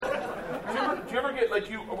get like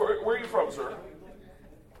you. Where are you from, sir?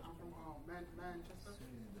 I'm from Manchester.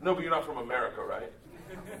 No, but you're not from America, right?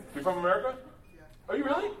 You're from America? Yeah. Are you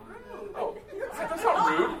really? Oh, that's not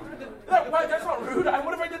rude. That's not rude.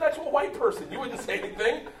 What if I did that to a white person? You wouldn't say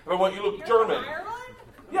anything. If I went, you look German.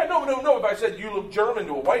 Yeah, no. If I said you look German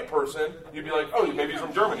to a white person, you'd be like, oh, maybe he's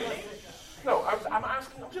from Germany. No, I'm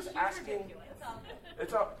asking. I'm just asking.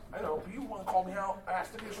 It's up. I know. But you want to call me out? I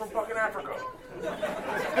asked if he's from fucking Africa.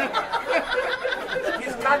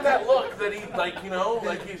 He's got that look that he like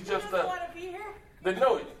he's just a.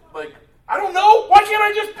 No, like. I don't know. Why can't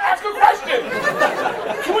I just ask a question?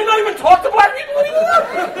 Can we not even talk to black people anymore?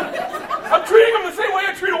 I'm treating them the same way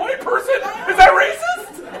I treat a white person. Is that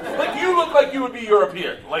racist? Like you look like you would be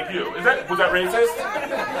European, like you. Was that racist? I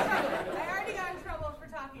already got in trouble for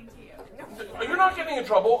talking to you. You're not getting in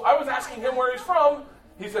trouble. I was asking him where he's from.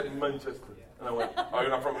 He said Manchester, and I went, "Oh,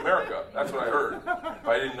 you're not from America." That's what I heard. But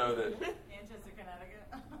I didn't know that. Manchester, Connecticut.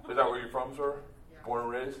 Is that where you're from, sir? Born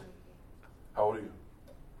and raised? How old are you?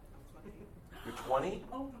 You're 20?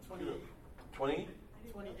 Oh, 28. 20?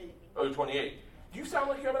 28. Oh, you're 28. Do you sound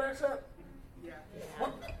like you have an accent? Yeah.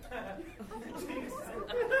 What?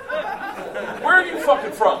 Where are you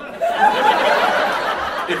fucking from?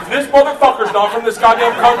 If this motherfucker's not from this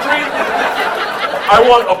goddamn country, I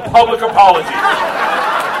want a public apology.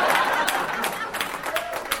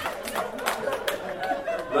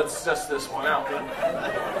 Let's test this one out.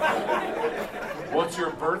 What's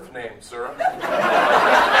your birth name, sir?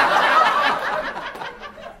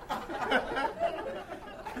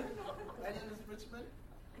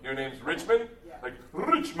 Your name's Richmond? Yeah. Like,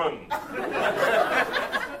 Richmond.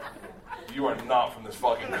 You are not from this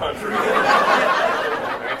fucking country.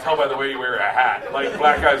 I can tell by the way you wear a hat. Like,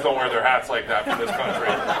 black guys don't wear their hats like that from this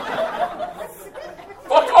country.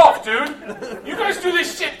 Fuck off, dude. You guys do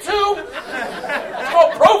this shit too? It's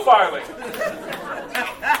called profiling.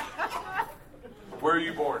 Where are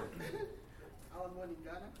you born? I was born in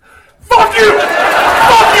Ghana. Fuck you!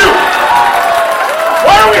 Fuck you!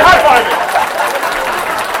 Why are we high-fiving?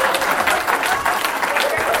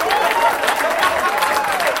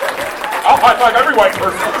 I'll high-five every white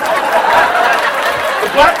person. The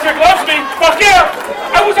black chick loves me. Fuck yeah!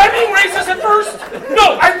 Was I being racist at first?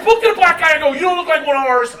 No, I looked at a black guy and go, you don't look like one of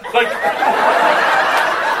ours. Like...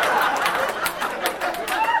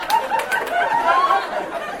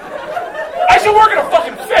 I should work at a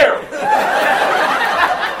fucking fair.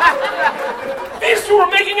 These two were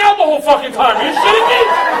making out the whole fucking time. Are you shitting me?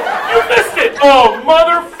 You missed it. Oh,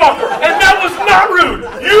 motherfucker. And that was not rude.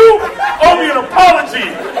 You owe me an apology.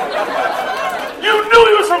 You knew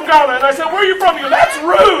he was from Ghana, and I said, where are you from? You go, that's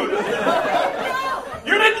rude.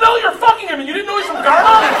 You didn't know you're fucking him, and you didn't know he's from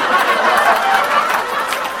Ghana?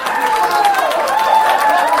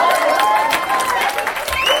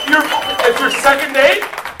 It's your second date?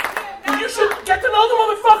 Well, you should get to know the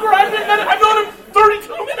motherfucker. I've known him 32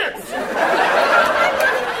 minutes.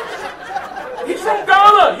 He's from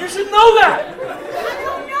Ghana. You should know that. I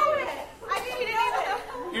don't know it. I didn't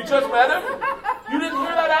know. You just met him? You didn't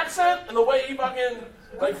hear that accent and the way he fucking,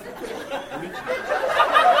 like...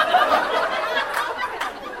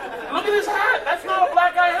 Look at his hat. That's not a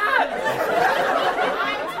black guy hat.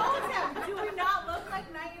 I told him, do we not look like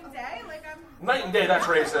night and day? Like I'm... Night and day, that's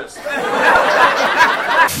racist.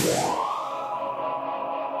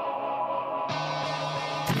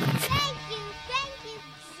 Thank you,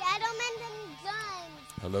 gentlemen and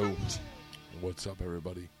guns. Hello. What's up,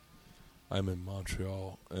 everybody? I'm in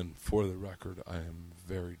Montreal, and for the record, I am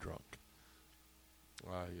very drunk.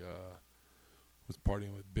 I was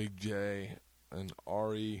partying with Big J and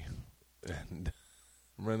Ari and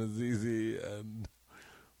Renazizi, and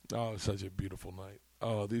it was such a beautiful night.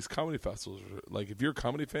 Oh, these comedy festivals are, like, if you're a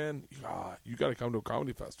comedy fan, you got to come to a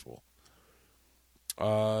comedy festival.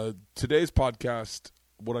 Today's podcast,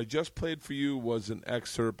 what I just played for you was an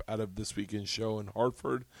excerpt out of this weekend's show in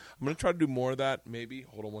Hartford. I'm going to try to do more of that, maybe.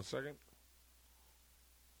 Hold on one second.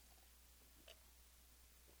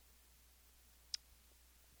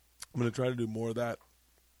 I'm going to try to do more of that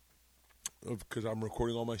because I'm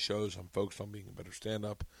recording all my shows. I'm focused on being a better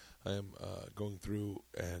stand-up. I am going through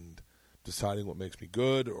and deciding what makes me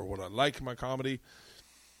good or what I like in my comedy.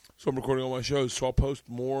 So I'm recording all my shows. So I'll post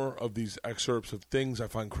more of these excerpts of things I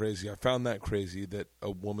find crazy. I found that crazy that a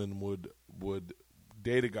woman would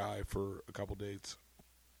date a guy for a couple dates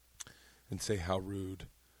and say how rude,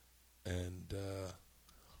 and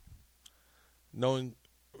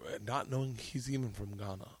not knowing he's even from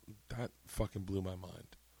Ghana. That fucking blew my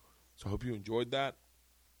mind. So I hope you enjoyed that.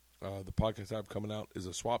 The podcast I have coming out is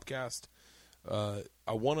a Swapcast. Her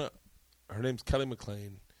name's Kelly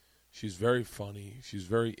Maclean. She's very funny. She's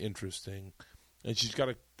very interesting. and she's got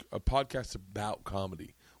a podcast about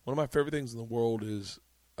comedy. One of my favorite things in the world is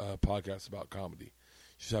podcasts about comedy.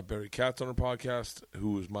 She's had Barry Katz on her podcast,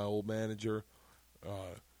 who was my old manager,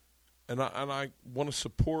 and I want to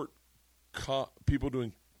support people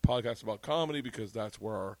doing podcasts about comedy because that's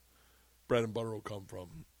where our bread and butter will come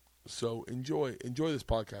from. So enjoy this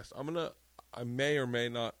podcast. I may or may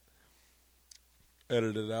not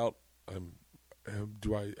edit it out.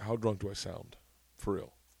 How drunk do I sound? For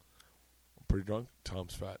real. I'm pretty drunk.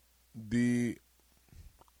 Tom's fat.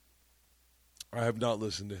 I have not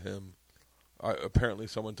listened to him. Apparently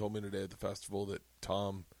someone told me today at the festival that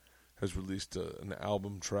Tom has released an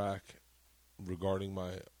album track regarding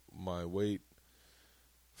my weight.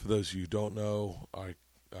 For those of you who don't know, I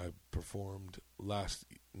performed last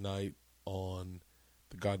night on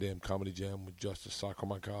the goddamn Comedy Jam with Justice Sock on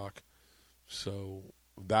my cock. So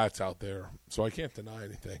that's out there. So I can't deny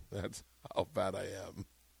anything. That's how fat I am.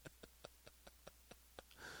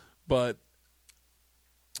 But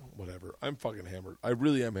whatever. I'm fucking hammered. I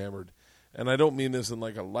really am hammered. And I don't mean this in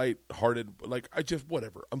like a light-hearted,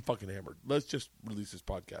 whatever. I'm fucking hammered. Let's just release this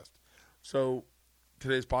podcast. So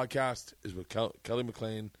today's podcast is with Kelly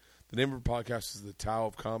Maclean. The name of her podcast is The Tao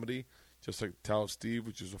of Comedy, just like Tao of Steve,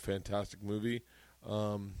 which is a fantastic movie.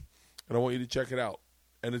 And I want you to check it out.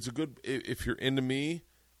 And it's a good, if you're into me,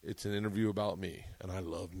 it's an interview about me. And I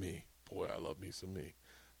love me. Boy, I love me some me.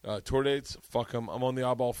 Tour dates, fuck them. I'm on the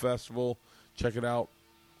Oddball Festival. Check it out.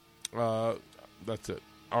 That's it.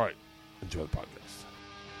 All right. Enjoy the podcast.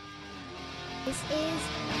 This is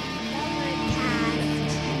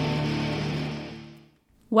Overcast.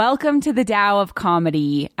 Welcome to the Tao of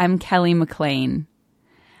Comedy. I'm Kelly Maclean.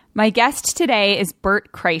 My guest today is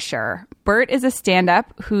Bert Kreischer. Bert is a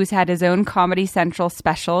stand-up who's had his own Comedy Central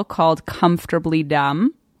special called Comfortably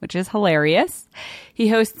Dumb, which is hilarious. He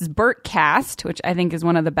hosts Bertcast, which I think is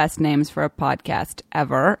one of the best names for a podcast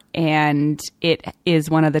ever, and it is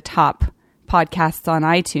one of the top podcasts on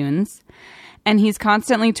iTunes. And he's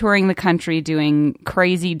constantly touring the country doing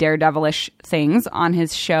crazy daredevilish things on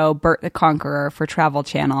his show Bert the Conqueror for Travel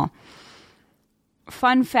Channel.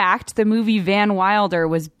 Fun fact, the movie Van Wilder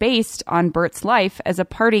was based on Bert's life as a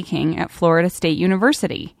party king at Florida State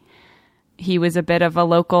University. He was a bit of a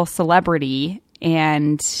local celebrity,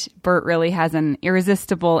 and Bert really has an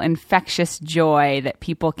irresistible, infectious joy that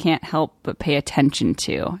people can't help but pay attention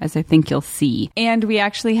to, as I think you'll see. And we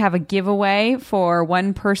actually have a giveaway for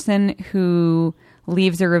one person who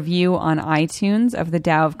leaves a review on iTunes of the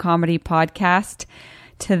Tao of Comedy podcast.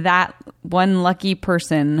 To that one lucky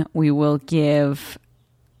person, we will give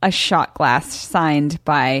a shot glass signed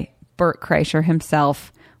by Bert Kreischer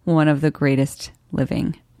himself, one of the greatest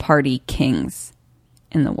living party kings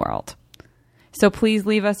in the world. So please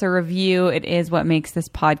leave us a review. It is what makes this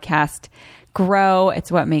podcast grow.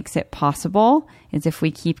 It's what makes it possible, is if we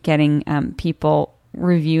keep getting people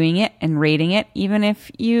reviewing it and rating it, even if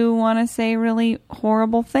you want to say really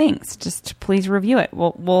horrible things. Just please review it.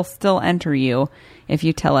 We'll still enter you if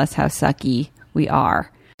you tell us how sucky we are,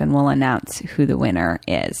 and we'll announce who the winner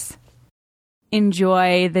is.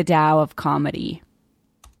 Enjoy the Tao of Comedy.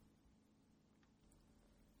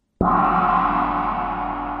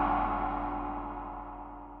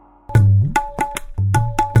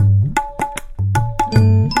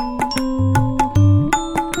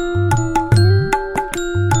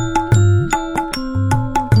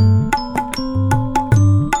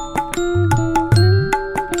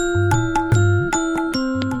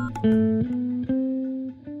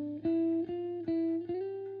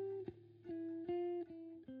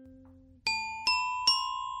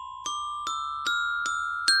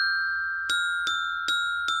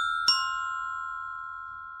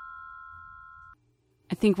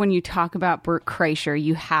 I think when you talk about Bert Kreischer,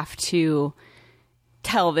 you have to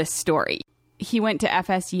tell this story. He went to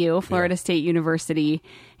FSU, Florida State University,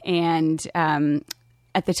 and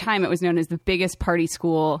at the time it was known as the biggest party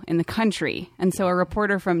school in the country. And so a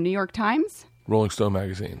reporter from New York Times? Rolling Stone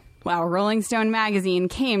magazine. Wow, Rolling Stone magazine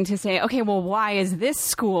came to say, okay, well, why is this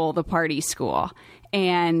school the party school?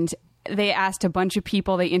 And they asked a bunch of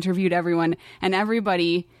people, they interviewed everyone, and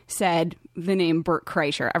everybody said the name Bert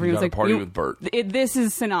Kreischer. Everyone's like, party with Bert. This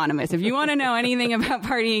is synonymous. If you want to know anything about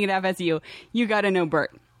partying at FSU, you got to know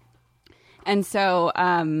Bert. And so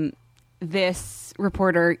this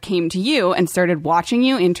reporter came to you and started watching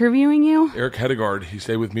you, interviewing you. Eric Hedegaard, he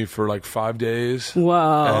stayed with me for like 5 days.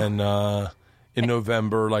 Whoa. And in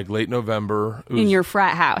November, like late November. In your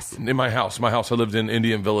frat house. In my house. I lived in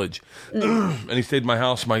Indian Village. And he stayed in my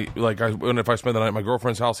house. If I spent the night at my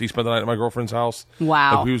girlfriend's house, he spent the night at my girlfriend's house.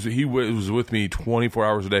 Wow. Like he was with me 24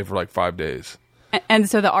 hours a day for like 5 days. And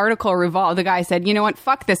so the article revolved. The guy said, "You know what?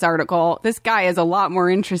 Fuck this article. This guy is a lot more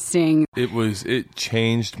interesting." It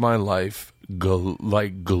changed my life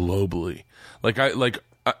globally.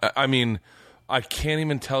 I mean, I can't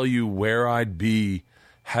even tell you where I'd be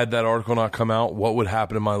had that article not come out, what would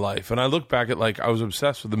happen in my life. And I look back at, I was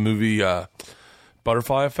obsessed with the movie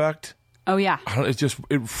Butterfly Effect. Oh, yeah.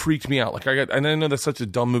 It freaked me out. And I know that's such a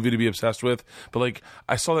dumb movie to be obsessed with, but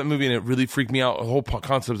I saw that movie and it really freaked me out. The whole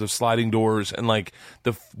concept of sliding doors and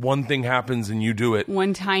the one thing happens and you do it.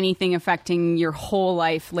 One tiny thing affecting your whole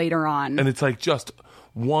life later on. And it's just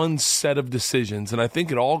one set of decisions. And I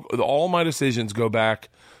think all my decisions go back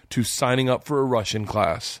to signing up for a Russian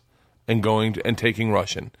class and and taking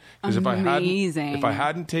Russian. Because if I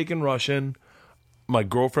hadn't taken Russian, my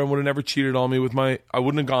girlfriend would have never cheated on me I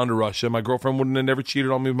wouldn't have gone to Russia. My girlfriend wouldn't have never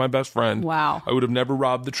cheated on me with my best friend. Wow. I would have never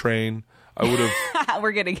robbed the train. I would have.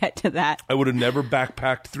 We're going to get to that. I would have never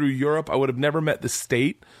backpacked through Europe. I would have never met The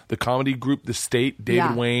State, the comedy group The State,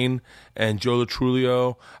 David Wayne and Joe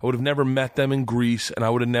Latrulio. I would have never met them in Greece, and I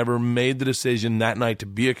would have never made the decision that night to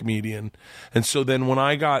be a comedian. And so then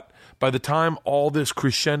by the time all this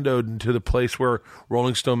crescendoed to the place where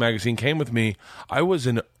Rolling Stone magazine came with me, I was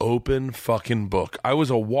an open fucking book. I was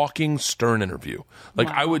a walking Stern interview.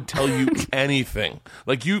 I would tell you anything.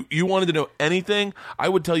 You wanted to know anything, I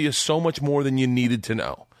would tell you so much more than you needed to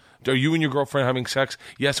know. Are you and your girlfriend having sex?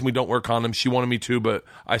 Yes, and we don't wear condoms. She wanted me to, but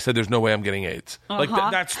I said there's no way I'm getting AIDS.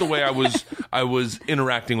 That's the way I was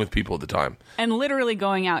interacting with people at the time. And literally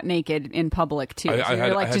going out naked in public too.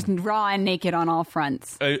 You're just raw and naked on all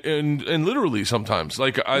fronts. And literally sometimes.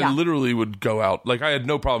 I literally would go out. I had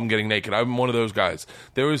no problem getting naked. I'm one of those guys.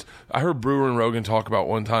 I heard Brewer and Rogan talk about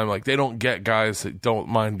one time, they don't get guys that don't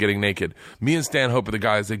mind getting naked. Me and Stanhope are the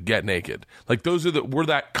guys that get naked. We're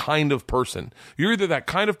that kind of person. You're either that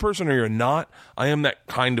kind of person or you're not. I am that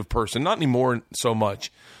kind of person. Not anymore so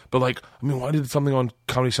much. But I did something on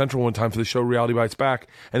Comedy Central one time for the show Reality Bites Back,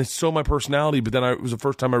 and it's so my personality, but then it was the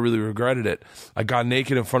first time I really regretted it. I got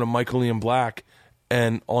naked in front of Michael Ian Black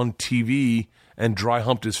and on TV and dry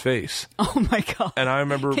humped his face. Oh my God. And I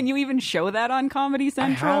remember... Can you even show that on Comedy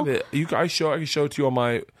Central? I have it. I can show it to you on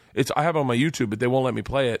my... I have it on my YouTube, but they won't let me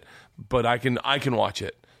play it, but I can watch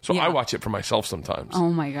it. So I watch it for myself sometimes. Oh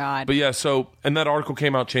my God. But yeah, and that article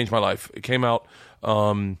came out, changed my life. It came out...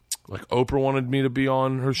 Oprah wanted me to be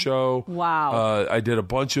on her show. Wow. I did a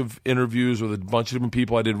bunch of interviews with a bunch of different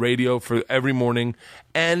people. I did radio for every morning.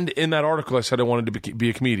 And in that article, I said I wanted to be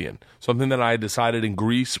a comedian. Something that I had decided in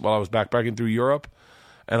Greece while I was backpacking through Europe.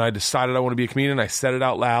 And I decided I want to be a comedian. I said it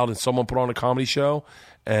out loud, and someone put on a comedy show.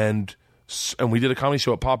 And we did a comedy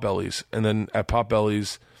show at Potbelly's. And then at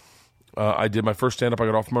Potbelly's, I did my first stand-up. I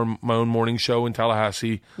got off my own morning show in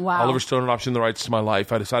Tallahassee. Wow. Oliver Stone had optioned the rights to my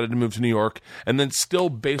life. I decided to move to New York. And then still,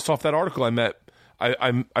 based off that article,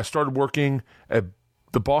 I started working at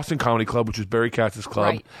the Boston Comedy Club, which was Barry Katz's club.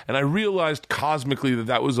 Right. And I realized cosmically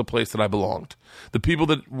that was a place that I belonged. The people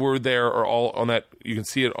that were there are all on that. You can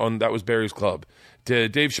see it on, that was Barry's club.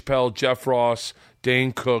 Dave Chappelle, Jeff Ross,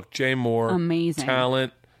 Dane Cook, Jay Moore. Amazing.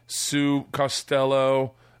 Talent, Sue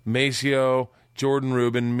Costello, Maceo, Jordan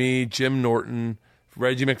Rubin, me, Jim Norton,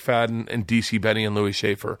 Reggie McFadden, and DC Benny and Louis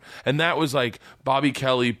Schaefer. And that was Bobby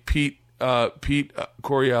Kelly, Pete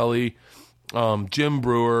Corielli, Jim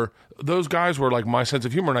Brewer. Those guys were my sense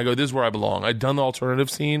of humor. And I go, this is where I belong. I'd done the alternative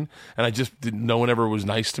scene, and no one ever was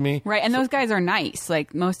nice to me. Right, and those guys are nice.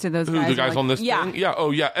 Most of those guys the guys are on this yeah. thing? Yeah, oh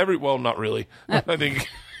yeah. Well, not really. I think...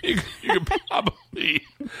 You could probably,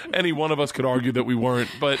 any one of us could argue that we weren't,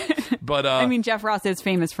 but I mean, Jeff Ross is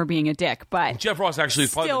famous for being a dick, but Jeff Ross actually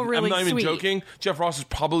is probably, really I'm not even sweet. Joking. Jeff Ross is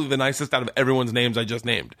probably the nicest out of everyone's names I just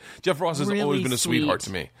named. Jeff Ross has really always been a sweet. sweetheart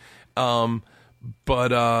to me.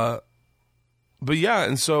 But yeah,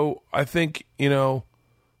 and so I think,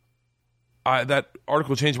 that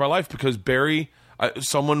article changed my life because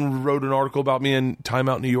someone wrote an article about me in Time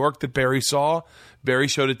Out New York that Barry saw. Barry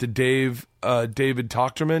showed it to David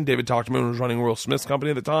Tochterman. David Tochterman was running Will Smith's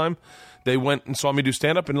company at the time. They went and saw me do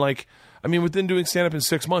stand-up, and within doing stand-up in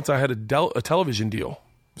 6 months, I had a television deal.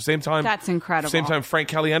 Same time. That's incredible. Same time Frank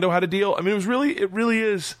Caliendo had a deal. I mean, it really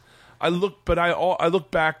is. I look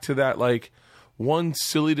back to that one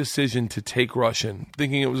silly decision to take Russian,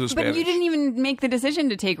 thinking it was a Spanish. But you didn't even make the decision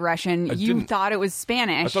to take Russian. You thought it was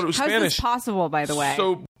Spanish. I thought it was Spanish. Spanish. How's this possible, by the way?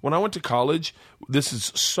 So when I went to college, this is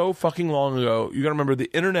so fucking long ago. You got to remember the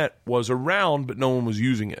internet was around, but no one was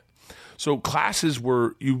using it. So classes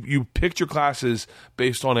were you picked your classes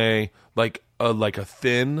based on a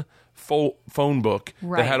thin phone book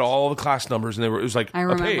that had all the class numbers, and it was I a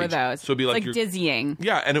remember page. those. So it'd be dizzying.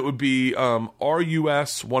 Yeah, and it would be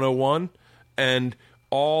RUS 101, and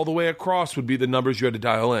all the way across would be the numbers you had to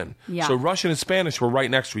dial in. Yeah. So Russian and Spanish were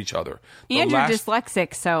right next to each other. And you're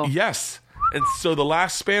dyslexic, so... Yes. And so the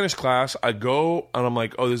last Spanish class, I go, and I'm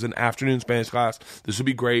like, oh, there's an afternoon Spanish class. This would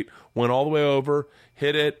be great. Went all the way over,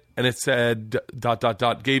 hit it, and it said, ...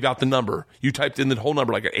 gave out the number. You typed in the whole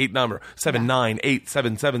number, like an 8 number.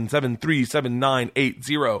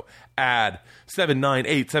 79877737980. Add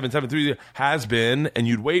 7987730 has been, and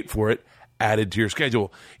you'd wait for it, added to your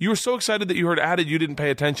schedule. You were so excited that you heard added, you didn't pay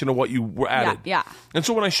attention to what you were added. Yeah. And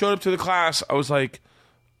so when I showed up to the class, I was like,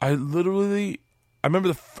 I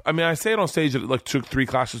remember I say it on stage that it like took 3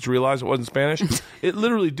 classes to realize it wasn't Spanish. It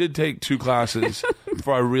literally did take 2 classes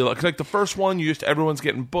before I realized. 'Cause like the first one, everyone's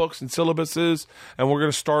getting books and syllabuses, and we're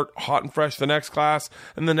going to start hot and fresh the next class.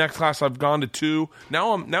 And the next class, I've gone to 2.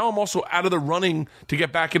 Now I'm also out of the running to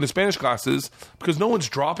get back into Spanish classes because no one's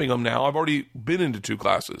dropping them now. I've already been into 2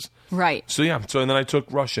 classes. Right. So yeah. So and then I took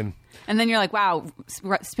Russian. And then you're like, wow,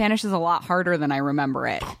 Spanish is a lot harder than I remember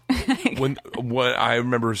it. What I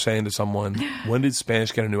remember saying to someone, when did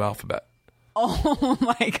Spanish get a new alphabet? Oh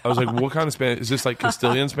my God. I was like, what kind of Spanish? Is this like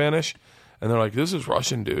Castilian Spanish? And they're like, this is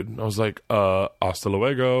Russian, dude. And I was like, hasta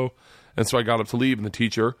luego. And so I got up to leave, and the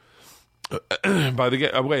teacher, by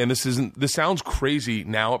the way, and this sounds crazy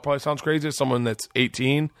now. It probably sounds crazy to someone that's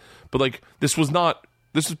 18, but like, this is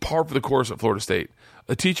par for the course at Florida State.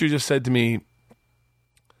 A teacher just said to me,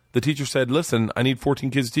 listen, I need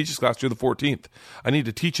 14 kids to teach this class. You're the 14th. I need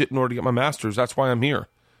to teach it in order to get my master's. That's why I'm here.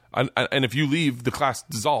 And if you leave, the class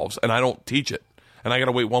dissolves, and I don't teach it. And I got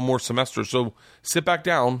to wait 1 more semester. So sit back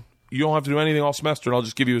down. You don't have to do anything all semester, and I'll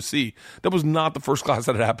just give you a C. That was not the first class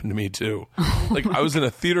that had happened to me, too. Like, I was in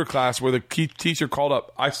a theater class where the teacher called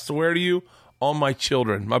up, I swear to you, on my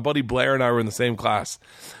children. My buddy Blair and I were in the same class.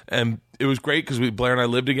 And it was great because Blair and I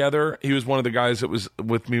lived together. He was one of the guys that was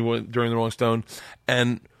with me during the Rolling Stone.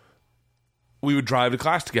 And we would drive to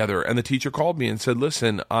class together, and the teacher called me and said,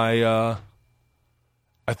 listen, I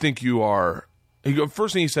think you are...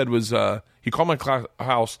 First thing he said was, he called my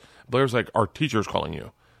house. Blair's like, our teacher's calling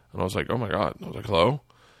you. And I was like, oh my God. I was like, hello?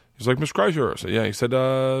 He's like, Miss Kreischer. I said, yeah. He said,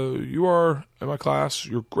 you are in my class.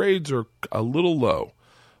 Your grades are a little low.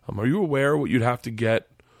 Are you aware what you'd have to get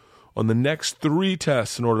on the next 3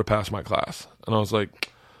 tests in order to pass my class? And I was like...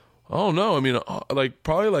 Oh, no. I mean, like,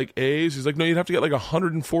 probably like A's. He's like, no, you'd have to get like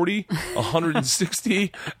 140,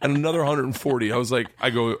 160, and another 140. I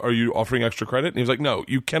go, are you offering extra credit? And he's like, no,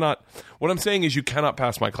 you cannot. What I'm saying is you cannot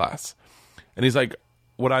pass my class. And he's like,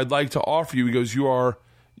 what I'd like to offer you, he goes, you are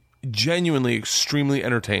genuinely extremely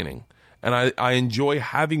entertaining. And I enjoy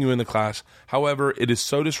having you in the class. However, it is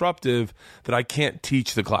so disruptive that I can't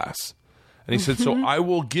teach the class. And he said, so I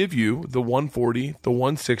will give you the 140, the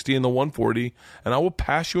 160, and the 140, and I will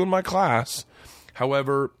pass you in my class.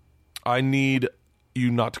 However, I need you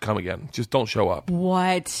not to come again. Just don't show up.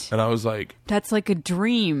 What? And I was like... That's like a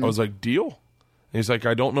dream. I was like, deal? And he's like,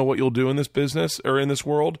 I don't know what you'll do in this business or in this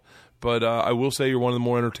world, but I will say you're one of the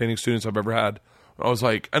more entertaining students I've ever had. I was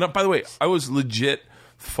like... And by the way, I was legit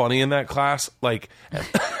funny in that class. Like,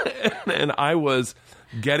 and I was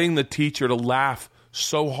getting the teacher to laugh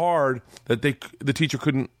so hard that the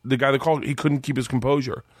guy that called, he couldn't keep his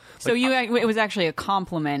composure. So it was actually a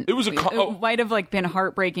compliment. It was it might have like been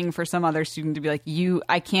heartbreaking for some other student to be like,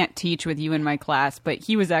 I can't teach with you in my class, but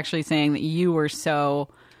he was actually saying that you were so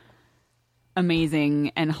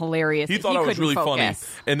amazing and hilarious. He thought I was really funny,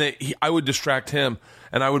 and that I would distract him,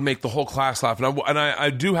 and I would make the whole class laugh. And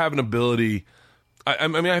I do have an ability. I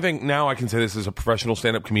mean, I think now I can say this as a professional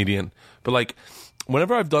stand-up comedian, but like,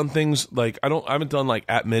 whenever I've done things like I haven't done like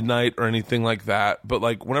At Midnight or anything like that, but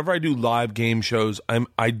like whenever I do live game shows,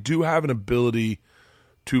 I do have an ability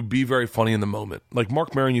to be very funny in the moment. Like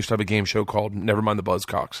Mark Maron used to have a game show called Nevermind the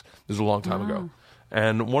Buzzcocks. This was a long time ago.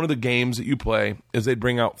 And one of the games that you play is they'd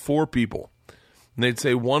bring out 4 people. And they'd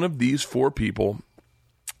say one of these 4 people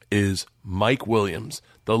is Mike Williams,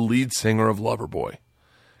 the lead singer of Loverboy.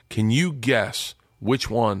 Can you guess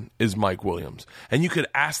which one is Mike Williams? And you could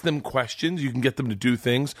ask them questions. You can get them to do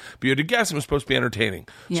things. But you had to guess it was supposed to be entertaining.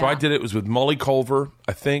 Yeah. So I did it. It was with Molly Culver,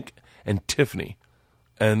 I think, and Tiffany.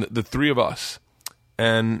 And the 3 of us.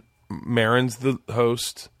 And Maron's the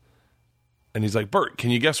host. And he's like, Bert,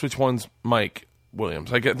 can you guess which one's Mike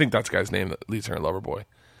Williams? I think that's the guy's name, the lead singer of Loverboy.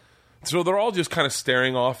 So they're all just kind of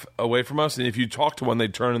staring off away from us. And if you talk to one,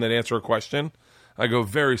 they'd turn and they'd answer a question. I go,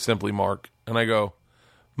 very simply, Mark. And I go,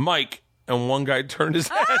 Mike. And one guy turned his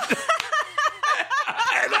head.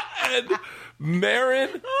 and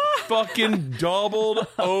Maron fucking doubled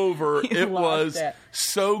over. It was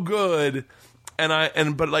so good.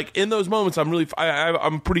 But like in those moments,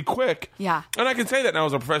 I'm pretty quick. Yeah. And I can say that now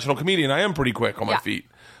as a professional comedian, I am pretty quick on my feet.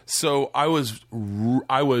 So I was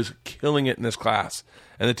killing it in this class,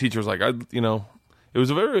 and the teacher was like, it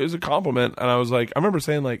was a compliment, and I was like, I remember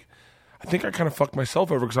saying like, I think I kind of fucked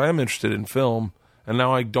myself over because I am interested in film, and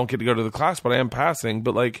now I don't get to go to the class, but I am passing.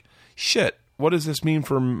 But like, shit, what does this mean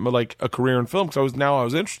for like a career in film? Because I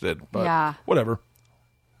was interested, but whatever.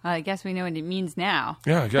 I guess we know what it means now.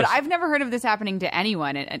 Yeah, I guess. But I've never heard of this happening to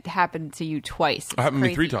anyone. It happened to you twice. It happened to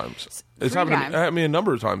me 3 times. It's happened to me a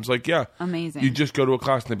number of times. Like, yeah. Amazing. You just go to a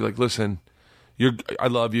class and they'd be like, listen, I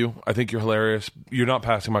love you. I think you're hilarious. You're not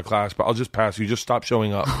passing my class, but I'll just pass you. Just stop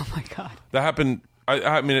showing up. Oh, my God. That happened.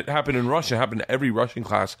 It happened in Russian. It happened to every Russian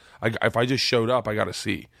class. If I just showed up, I got a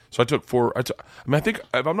C. So I took 4. I think,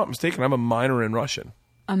 if I'm not mistaken, I'm a minor in Russian.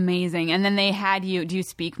 Amazing. And then they had you. Do you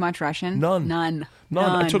speak much Russian? None.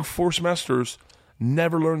 I took 4 semesters,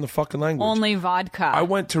 never learned the fucking language. Only vodka. I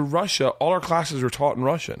went to Russia. All our classes were taught in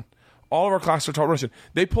Russian. All of our classes are taught in Russian.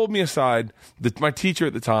 They pulled me aside. My teacher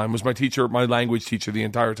at the time was my language teacher the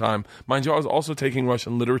entire time. Mind you, I was also taking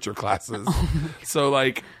Russian literature classes. So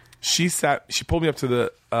like, she pulled me up to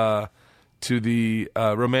the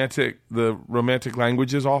romantic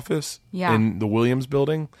languages office in the Williams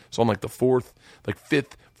building. So on like the 5th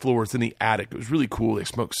floor, it's in the attic. It was really cool. They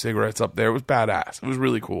smoked cigarettes up there. It was badass. It was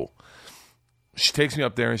really cool. She takes me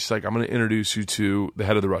up there and she's like, I'm going to introduce you to the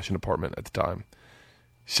head of the Russian department at the time.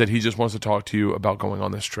 She said, he just wants to talk to you about going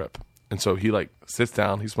on this trip. And so he like sits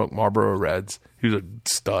down. He smoked Marlboro Reds. He was a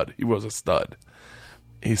stud.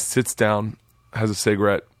 He sits down, has a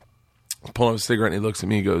cigarette, pulling up a cigarette, and he looks at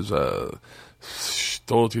me. He goes, or some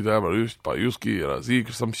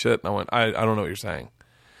shit. And I went, I don't know what you're saying.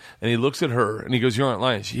 And he looks at her, and he goes, you aren't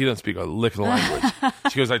lying. He doesn't speak a lick of the language.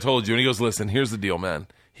 She goes, I told you. And he goes, listen, here's the deal, man.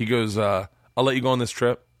 He goes, I'll let you go on this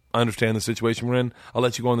trip. I understand the situation we're in. I'll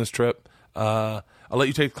let you go on this trip. I'll let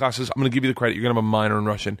you take classes. I'm going to give you the credit. You're going to have a minor in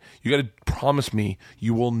Russian. You got to promise me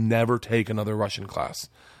you will never take another Russian class.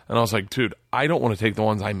 And I was like, dude, I don't want to take the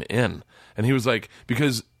ones I'm in. And he was like,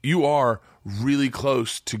 because you are really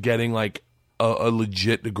close to getting like a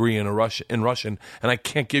legit degree in Russian, and I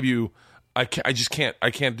can't give you. I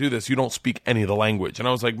can't do this. You don't speak any of the language. And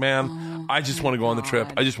I was like, man, I just want to go on the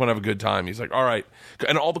trip. I just want to have a good time. He's like, all right.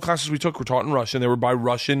 And all the classes we took were taught in Russian. They were by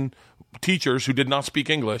Russian teachers who did not speak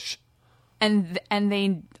English. And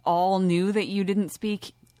they all knew that you didn't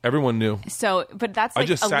speak. Everyone knew. So, but that's like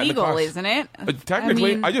illegal, isn't it?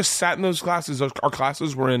 Technically, I just sat in those classes. Our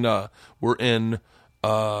classes were in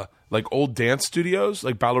like old dance studios,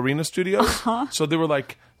 like ballerina studios. Uh-huh. So they were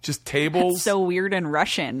like just tables. That's so weird in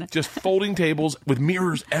Russian. Just folding tables with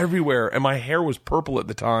mirrors everywhere. And my hair was purple at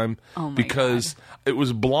the time because it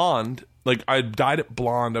was blonde. Like I dyed it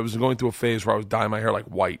blonde. I was going through a phase where I was dyeing my hair like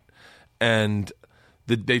white. And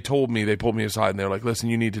they pulled me aside and they're like, listen,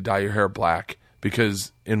 you need to dye your hair black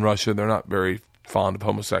because in Russia they're not very fond of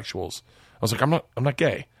homosexuals. I was like, I'm not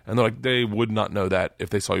gay. And they're like, they would not know that if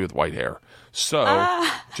they saw you with white hair. So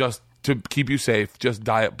just to keep you safe, just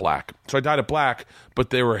dye it black. So I dyed it black, but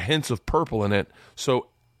there were hints of purple in it. So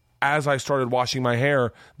as I started washing my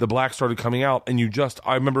hair, the black started coming out. And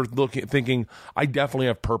I remember thinking, I definitely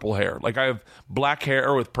have purple hair. Like I have black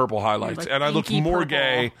hair with purple highlights. Like and I looked more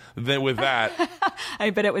gay than with that. I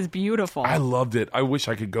bet it was beautiful. I loved it. I wish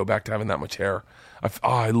I could go back to having that much hair.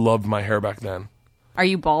 I loved my hair back then. Are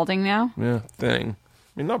you balding now? Yeah, thing.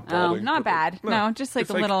 I mean, not balding. Not bad. No, just like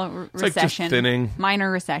a little recession. Like just thinning.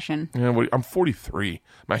 Minor recession. Yeah, I'm 43.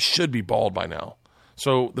 I should be bald by now.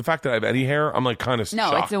 So the fact that I have any hair, I'm like kind of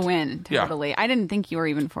shocked. No, it's a win. Totally. Yeah. I didn't think you were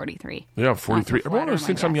even 43. Yeah, I'm 43. Everyone always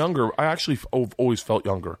thinks I'm younger. I actually always felt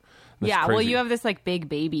younger. That's crazy. Well, you have this like big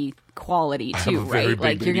baby quality too, right?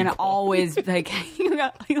 Like you're gonna always like you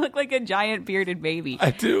look like a giant bearded baby.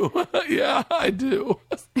 I do. Yeah, I do.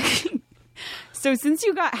 So since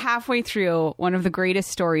you got halfway through one of the greatest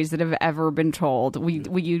stories that have ever been told,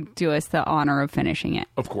 will you do us the honor of finishing it?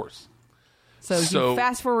 Of course. So you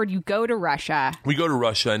fast forward, you go to Russia. We go to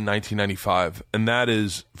Russia in 1995, and that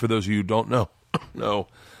is, for those of you who don't know,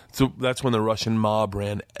 so that's when the Russian mob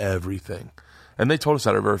ran everything. And they told us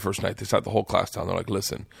that our very first night. They sat the whole class down. They're like,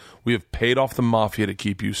 listen, we have paid off the mafia to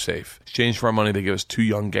keep you safe. In exchange for our money, they give us 2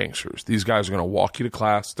 young gangsters. These guys are going to walk you to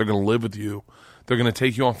class. They're going to live with you. They're going to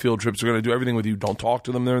take you on field trips. They're going to do everything with you. Don't talk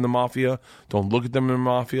to them. They're in the mafia. Don't look at them in the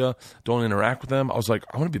mafia. Don't interact with them. I was like,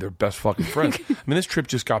 I want to be their best fucking friend. I mean, this trip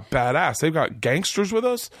just got badass. They've got gangsters with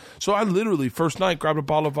us. So I literally, first night, grabbed a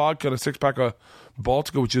bottle of vodka and a 6-pack of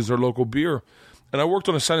Baltica, which is their local beer. And I worked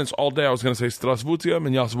on a sentence all day. I was going to say, Здравствуйте,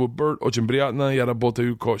 меня зовут Bert, очень приятно, я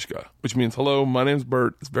работаю кошка, which means, hello, my name's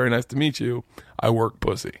Bert. It's very nice to meet you. I work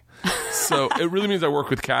pussy. So it really means I work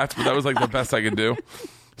with cats, but that was like the best I could do.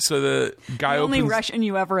 So the guy The only opens... Russian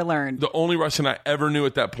you ever learned. The only Russian I ever knew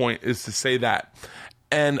at that point is to say that.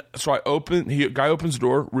 And so guy opens the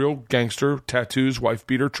door, real gangster, tattoos, wife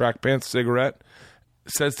beater, track pants, cigarette,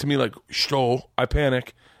 says to me like, "Shto." I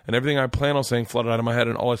panic, and everything I plan on saying flooded out of my head,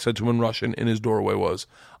 and all I said to him in Russian in his doorway was,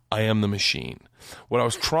 "I am the machine." What I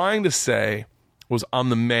was trying to say was, "I'm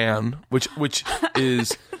the man," which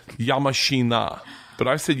is Yamashina. But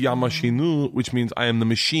I said Yamashinu, which means I am the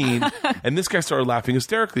machine. And this guy started laughing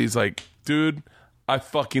hysterically. He's like, "Dude, I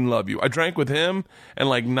fucking love you." I drank with him and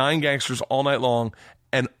like 9 gangsters all night long.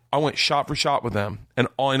 And I went shot for shot with them. And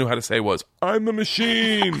all I knew how to say was, "I'm the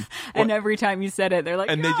machine." And every time you said it, they're like,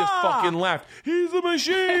 and they just fucking laughed. "He's the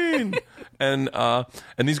machine." and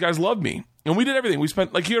these guys loved me. And we did everything. We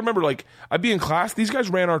spent, like, you remember, like, I'd be in class. These guys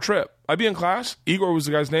ran our trip. I'd be in class. Igor was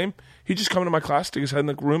the guy's name. He'd just come into my class, stick his head in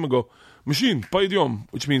the room and go, "Machine, pойдем,"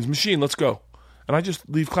 which means machine, let's go. And I just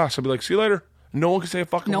leave class. I'd be like, "See you later." No one can say a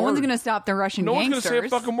fucking word. No one's going to stop the Russian gangsters. No one's going to say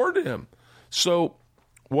a fucking word to him. So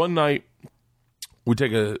one night, we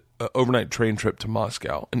take a overnight train trip to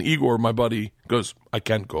Moscow. And Igor, my buddy, goes, "I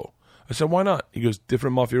can't go." I said, "Why not?" He goes,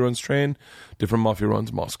 "Different mafia runs train, different mafia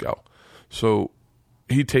runs Moscow." So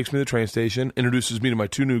he takes me to the train station, introduces me to my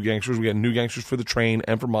 2 new gangsters. We got new gangsters for the train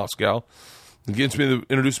and for Moscow. He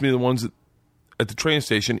introduces me to the ones at the train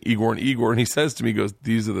station, Igor, and he says to me, he goes,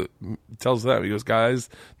 tells them, he goes, "Guys,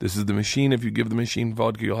 this is the machine. If you give the machine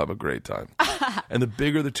vodka, you'll have a great time." And the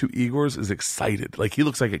bigger the 2 Igors is excited. Like, he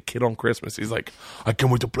looks like a kid on Christmas. He's like, "I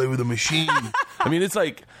can't wait to play with the machine." I mean, it's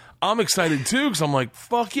like, I'm excited too, because I'm like,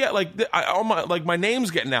 fuck yeah. Like, my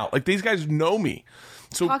name's getting out. Like, these guys know me.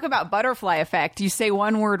 So, talk about butterfly effect. You say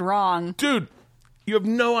one word wrong. Dude, you have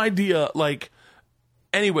no idea. Like,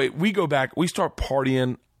 anyway, we go back. We start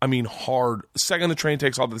partying. I mean, hard. The second the train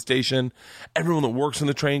takes off at the station, everyone that works in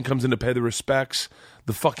the train comes in to pay their respects.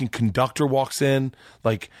 The fucking conductor walks in,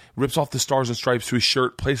 like, rips off the stars and stripes to his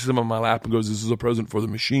shirt, places them on my lap, and goes, "This is a present for the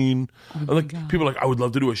machine." And like, people are like, "I would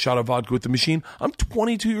love to do a shot of vodka with the machine." I'm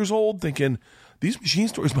 22 years old thinking, these machine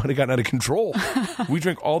stories might have gotten out of control. We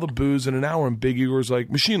drink all the booze in an hour, and Big Igor's like,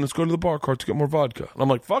 "Machine, let's go to the bar cart to get more vodka." And I'm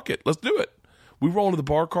like, "Fuck it, let's do it." We roll into the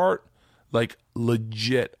bar cart, like,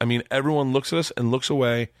 legit. I mean, everyone looks at us and looks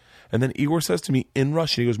away. And then Igor says to me in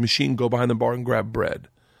Russian, he goes, "Machine, go behind the bar and grab bread."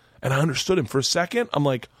 And I understood him. For a second, I'm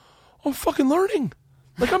like, "Oh, I'm fucking learning.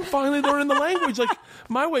 Like, I'm finally learning the language. Like,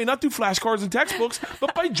 my way, not through flashcards and textbooks,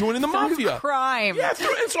 but by joining the mafia." Crime. Yeah,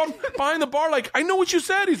 and so I'm behind the bar, like, "I know what you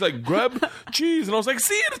said." He's like, "Grab cheese." And I was like,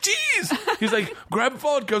 "See it, cheese." He's like, "Grab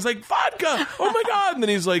vodka." I was like, "Vodka. Oh my God." And then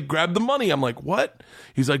he's like, "Grab the money." I'm like, "What?"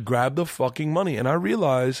 He's like, "Grab the fucking money." And I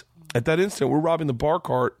realize at that instant, we're robbing the bar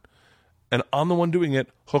cart, and I'm the one doing it,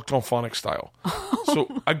 hooked on phonics style.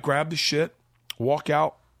 So I grab the shit, walk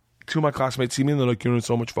out. 2 of my classmates see me, and they're like, "You're in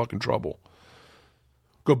so much fucking trouble."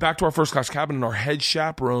 Go back to our first class cabin, and our head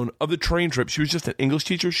chaperone of the train trip, she was just an English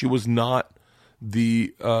teacher. She was not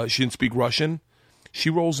she didn't speak Russian. She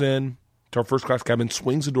rolls in to our first class cabin,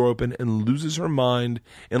 swings the door open, and loses her mind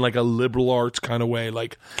in like a liberal arts kind of way.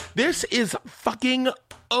 Like, "This is fucking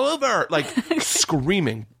over." Like,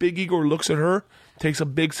 screaming. Big Igor looks at her, takes a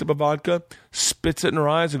big sip of vodka, spits it in her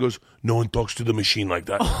eyes, and goes, "No one talks to the machine like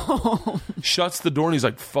that." Shuts the door, and he's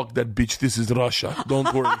like, "Fuck that bitch. This is Russia.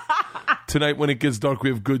 Don't worry. Tonight when it gets dark, we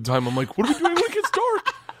have good time." I'm like, "What are we doing when it gets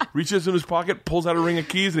dark?" Reaches in his pocket, pulls out a ring of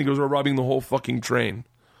keys, and he goes, "We're robbing the whole fucking train."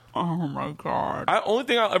 Oh, my God. Only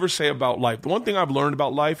thing I'll ever say about life, the one thing I've learned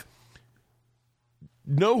about life,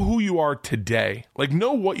 know who you are today. Like,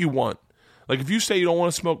 know what you want. Like, if you say you don't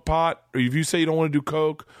want to smoke pot, or if you say you don't want to do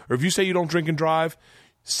coke, or if you say you don't drink and drive,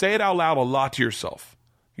 say it out loud a lot to yourself.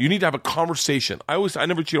 You need to have a conversation. I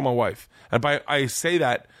never cheat on my wife. And I say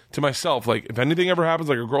that to myself. Like, if anything ever happens,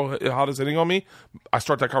 like a girl hot is hitting on me, I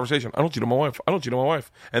start that conversation. "I don't cheat on my wife. I don't cheat on my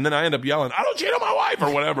wife." And then I end up yelling, "I don't cheat on my wife,"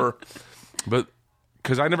 or whatever. But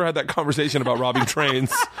because I never had that conversation about robbing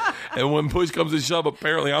trains. And when push comes to shove,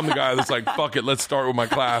 apparently I'm the guy that's like, "Fuck it, let's start with my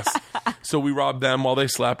class." So we robbed them while they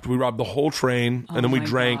slept. We robbed the whole train, and then we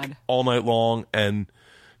drank all night long and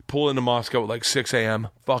pull into Moscow at like 6 a.m.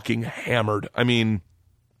 fucking hammered. I mean,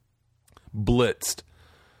 blitzed.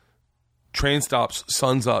 Train stops,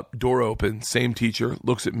 sun's up, door open, same teacher,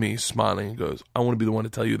 looks at me, smiling, and goes, "I want to be the one to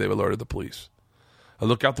tell you they've alerted the police." I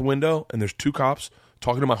look out the window, and there's 2 cops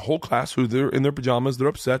talking to my whole class who they're in their pajamas. They're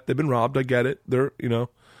upset. They've been robbed. I get it. They're,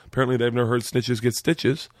 apparently they've never heard snitches get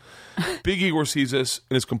stitches. Big Igor sees this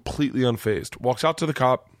and is completely unfazed. Walks out to the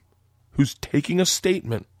cop who's taking a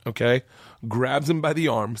statement okay, grabs him by the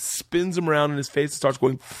arm, spins him around in his face, and starts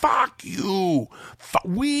going, fuck you.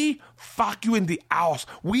 We fuck you in the ass.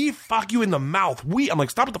 We fuck you in the mouth. I'm like,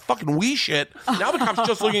 stop with the fucking we shit. Now the cop's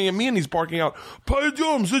just looking at me and he's barking out,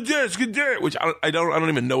 which I don't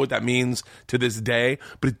even know what that means to this day,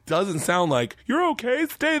 but it doesn't sound like, you're okay,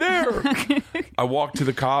 stay there. I walk to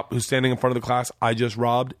the cop who's standing in front of the class I just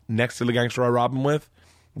robbed, next to the gangster I robbed him with,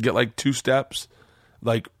 get like 2 steps,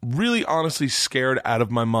 like really honestly scared out of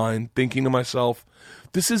my mind, thinking to myself,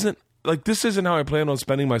 this isn't how I plan on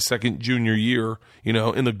spending my second junior year, in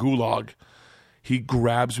the gulag. He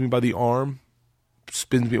grabs me by the arm,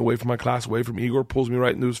 spins me away from my class, away from Igor, pulls me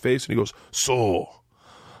right into his face, and he goes, so,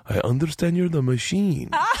 I understand you're the machine.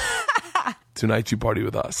 Tonight you party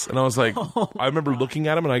with us. And I was like, I remember looking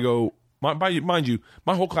at him and I go, mind you,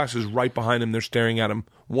 my whole class is right behind him. They're staring at him,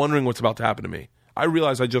 wondering what's about to happen to me. I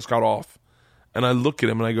realize I just got off. And I look at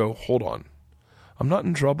him and I go, hold on. I'm not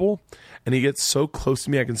in trouble. And he gets so close to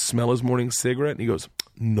me, I can smell his morning cigarette. And he goes,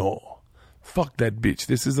 no, fuck that bitch.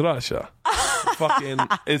 This is Russia.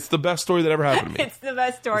 It's the best story that ever happened to me. It's the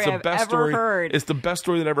best story I've ever heard. It's the best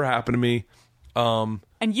story that ever happened to me. And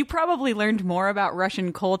you probably learned more about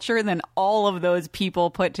Russian culture than all of those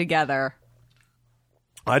people put together.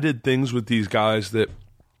 I did things with these guys that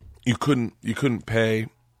you couldn't pay.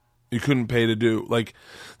 You couldn't pay to do. Like,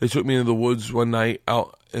 they took me into the woods one night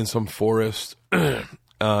out in some forest, and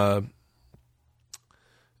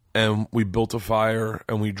we built a fire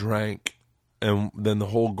and we drank. And then the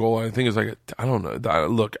whole goal, I think, is like, I don't know.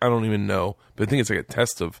 Look, I don't even know. But I think it's like a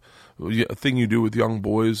test of a thing you do with young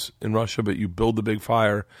boys in Russia, but you build the big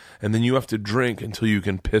fire and then you have to drink until you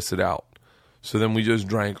can piss it out. So then we just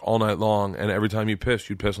drank all night long. And every time you piss,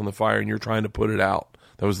 you'd piss on the fire and you're trying to put it out.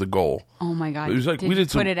 That was the goal. Oh my God! It was like, did you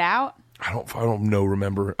put it out? I don't know.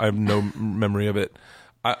 Remember, I have no memory of it.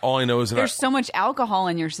 All I know is that there's so much alcohol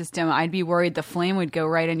in your system. I'd be worried the flame would go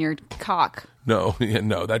right in your cock. No,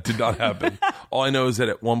 that did not happen. All I know is that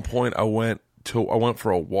at one point I went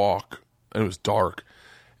for a walk and it was dark,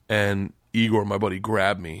 and Igor, my buddy,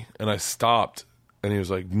 grabbed me and I stopped, and he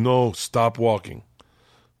was like, "No, stop walking."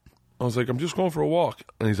 I was like, "I'm just going for a walk,"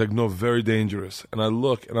 and he's like, "No, very dangerous." And I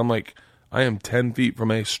look and I'm like, I am 10 feet from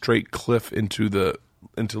a straight cliff into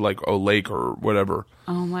like a lake or whatever.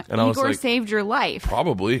 Oh my! And Igor like, saved your life.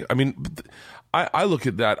 Probably. I mean, I look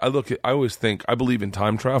at that. I always think I believe in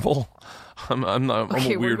time travel. I'm a weird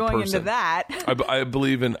person. We're going into that. I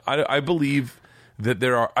believe in. I believe that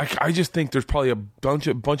there are. I just think there's probably a bunch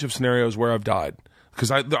of scenarios where I've died, because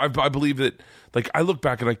I believe that. Like, I look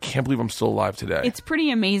back and I can't believe I'm still alive today. It's pretty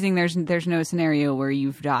amazing. There's no scenario where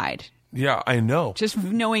you've died. Yeah, I know. Just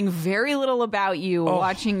knowing very little about you,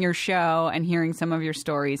 watching your show and hearing some of your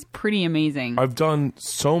stories, pretty amazing. I've done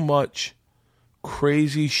so much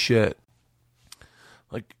crazy shit.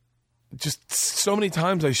 Like, just so many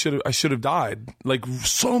times I should have died. Like,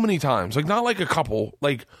 so many times. Like, not like a couple.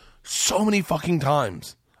 Like, so many fucking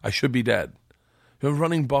times I should be dead.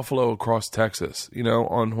 Running buffalo across Texas,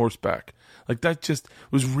 on horseback. Like, that just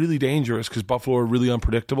was really dangerous because buffalo are really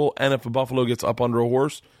unpredictable. And if a buffalo gets up under a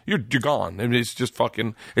horse, you're gone. I mean, it's just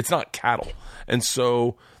fucking, it's not cattle. And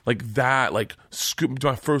so, like that, like,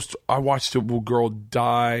 I watched a girl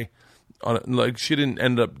die like, she didn't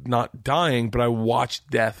end up not dying, but I watched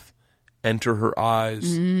death enter her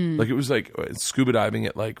eyes. Like, it was like scuba diving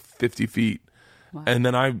at like 50 feet. Wow. And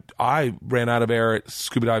then I ran out of air at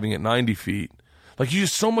scuba diving at 90 feet. Like, you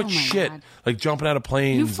just so much shit. God. Like, jumping out of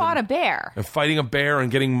planes. You fought a bear. And fighting a bear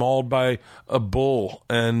and getting mauled by a bull.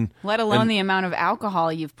 And let alone the amount of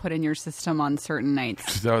alcohol you've put in your system on certain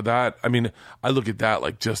nights. So that, I mean, I look at that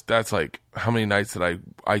like, just, that's like how many nights that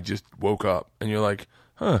I just woke up. And you're like,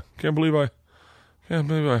 can't believe I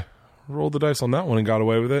rolled the dice on that one and got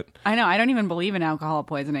away with it. I know. I don't even believe in alcohol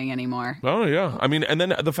poisoning anymore. Oh, yeah. I mean, and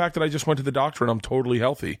then the fact that I just went to the doctor and I'm totally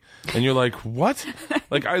healthy. And you're like, what?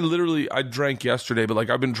 Like, I drank yesterday, but like,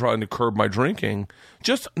 I've been trying to curb my drinking.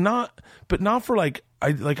 Not for like,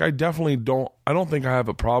 I definitely don't think I have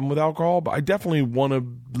a problem with alcohol, but I definitely want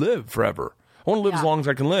to live forever. I want to live as long as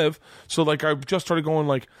I can live. So like, I just started going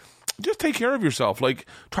like, just take care of yourself. Like,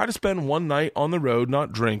 try to spend one night on the road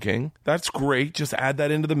not drinking. That's great. Just add that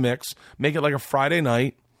into the mix. Make it like a Friday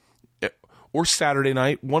night or Saturday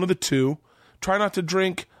night, one of the two. Try not to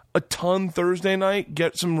drink a ton Thursday night.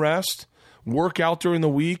 Get some rest. Work out during the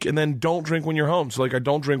week, and then don't drink when you're home. So, like, I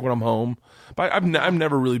don't drink when I'm home. But I've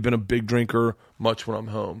never really been a big drinker much when I'm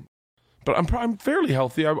home. But I'm fairly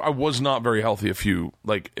healthy. I was not very healthy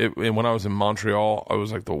when I was in Montreal. I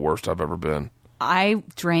was like the worst I've ever been. I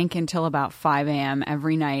drank until about 5 a.m.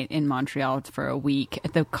 every night in Montreal for a week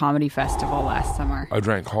at the comedy festival last summer. I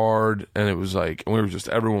drank hard, and it was like,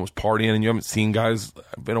 everyone was partying, and you haven't seen guys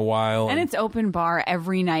in a while. And it's open bar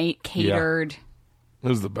every night, catered. Yeah. It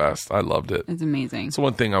was the best. I loved it. It's amazing. It's the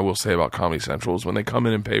one thing I will say about Comedy Central is when they come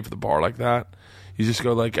in and pay for the bar like that, you just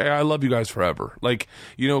go like, hey, I love you guys forever. Like,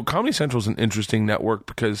 Comedy Central is an interesting network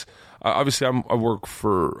because obviously I work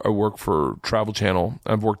for Travel Channel.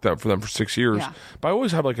 I've worked for them for 6 years. Yeah. But I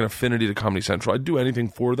always have like an affinity to Comedy Central. I'd do anything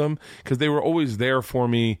for them because they were always there for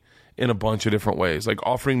me in a bunch of different ways, like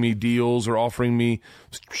offering me deals or offering me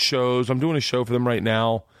shows. I'm doing a show for them right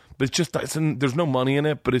now. But it's just, there's no money in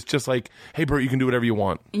it, but it's just like, hey, Bert, you can do whatever you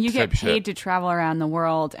want. And you get paid to travel around the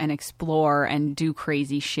world and explore and do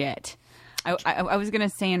crazy shit. I was going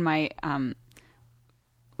to say in my,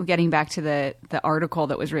 getting back to the article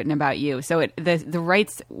that was written about you. So the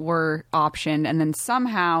rights were optioned, and then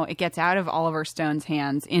somehow it gets out of Oliver Stone's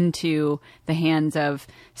hands into the hands of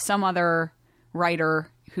some other writer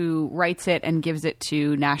who writes it and gives it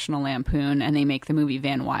to National Lampoon, and they make the movie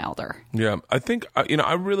Van Wilder. Yeah, I think,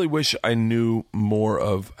 I really wish I knew more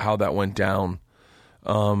of how that went down.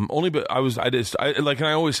 And I always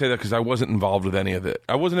say that because I wasn't involved with any of it.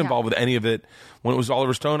 I wasn't involved with any of it. When it was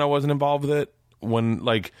Oliver Stone, I wasn't involved with it. When,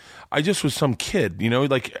 I just was some kid,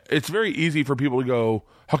 it's very easy for people to go,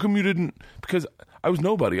 how come you didn't? Because I was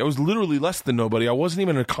nobody. I was literally less than nobody. I wasn't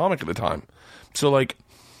even a comic at the time. So,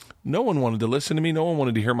 no one wanted to listen to me. No one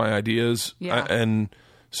wanted to hear my ideas. Yeah.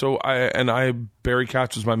 Barry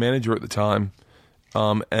Katz was my manager at the time.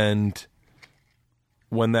 And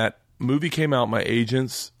when that movie came out, my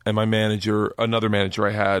agents and my manager, another manager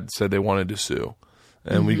I had, said they wanted to sue.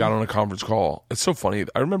 And we got on a conference call. It's so funny.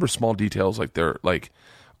 I remember small details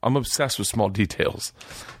I'm obsessed with small details.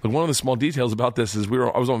 One of the small details about this is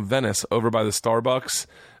I was on Venice over by the Starbucks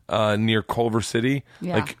near Culver City.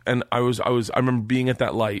 Yeah. And I remember being at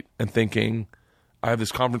that light and thinking, I have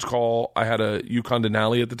this conference call. I had a Yukon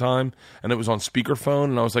Denali at the time, and it was on speakerphone.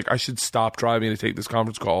 And I was like, I should stop driving to take this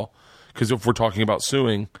conference call because if we're talking about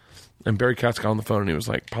suing. And Barry Katz got on the phone and he was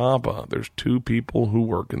like, Papa, there's two people who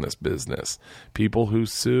work in this business. People who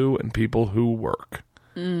sue and people who work.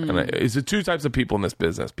 And is it two types of people in this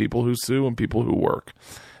business? People who sue and people who work.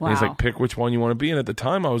 Wow. And he's like, pick which one you want to be. And at the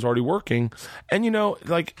time I was already working. And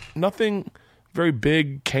nothing very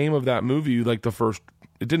big came of that movie.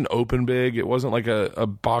 It didn't open big. It wasn't like a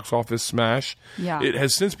box office smash. Yeah. It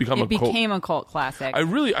has since become a cult classic.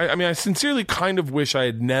 I sincerely kind of wish I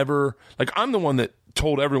had never, I'm the one that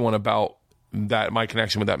told everyone about my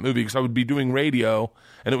connection with that movie because I would be doing radio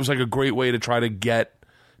and it was a great way to try to get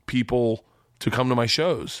people to come to my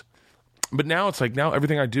shows. But now it's now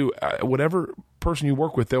everything I do, whatever person you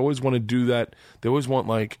work with, they always want to do that. They always want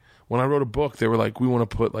when I wrote a book, they were we want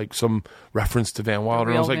to put some reference to Van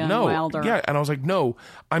Wilder. And I was no. Wilder. Yeah. And I was no,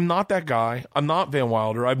 I'm not that guy. I'm not Van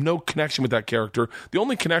Wilder. I have no connection with that character. The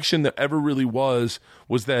only connection that ever really was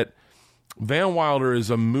that Van Wilder is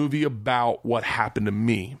a movie about what happened to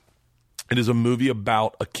me. It is a movie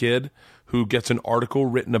about a kid who gets an article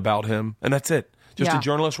written about him, and that's it. Just a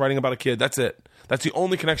journalist writing about a kid. That's it. That's the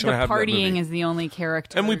only connection I have to that movie. Partying is the only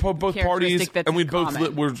character. And we both parties, and we both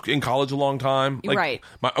were in college a long time. Right.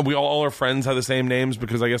 All our friends have the same names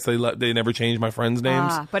because I guess they never changed my friends'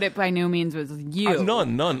 names. But it by no means was you.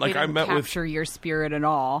 None. They didn't capture your spirit at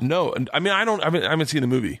all. No, I haven't seen the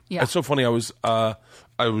movie. Yeah. It's so funny. I was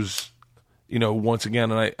once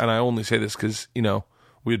again, and I only say this because,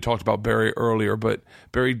 we had talked about Barry earlier, but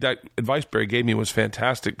that advice Barry gave me was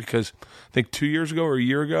fantastic because I think 2 years ago or a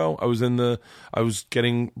year ago, I was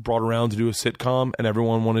getting brought around to do a sitcom and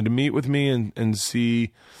everyone wanted to meet with me and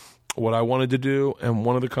see what I wanted to do. And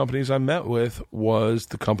one of the companies I met with was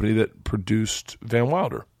the company that produced Van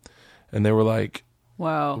Wilder. And they were like,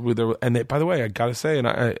 wow. By the way, I got to say, and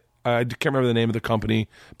I can't remember the name of the company,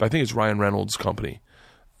 but I think it's Ryan Reynolds' company.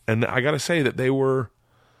 And I got to say that they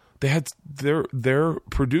had their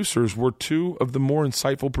producers were two of the more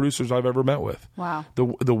insightful producers I've ever met with. Wow.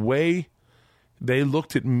 The way they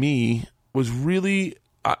looked at me was really,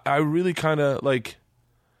 I really kind of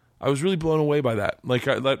I was really blown away by that.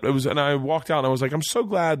 And I walked out and I was like, I'm so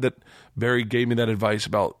glad that Barry gave me that advice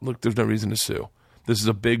about, look, there's no reason to sue. This is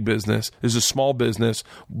a big business. This is a small business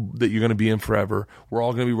that you're going to be in forever. We're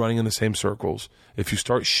all going to be running in the same circles. If you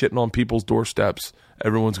start shitting on people's doorsteps,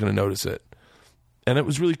 everyone's going to notice it. And it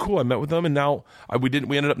was really cool. I met with them, and now we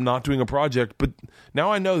ended up not doing a project. But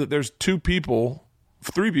now I know that there's 3 people,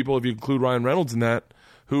 if you include Ryan Reynolds in that,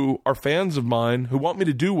 who are fans of mine, who want me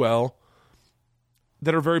to do well,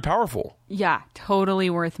 that are very powerful. Yeah,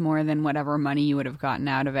 totally worth more than whatever money you would have gotten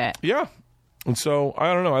out of it. Yeah. And so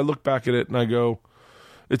I don't know. I look back at it and I go,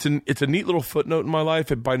 it's a neat little footnote in my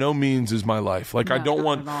life. It by no means is my life. Like, No, I don't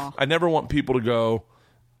want, not at all. I never want people to go,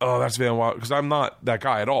 oh, that's Van Wilder, because I'm not that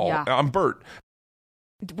guy at all. Yeah. I'm Bert.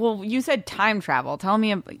 Well, you said time travel. Tell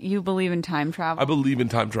me, you believe in time travel? I believe in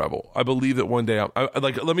time travel. I believe that one day,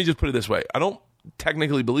 like, let me just put it this way. I don't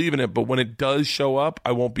technically believe in it, but when it does show up,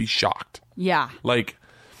 I won't be shocked. Yeah. Like,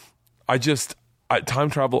 time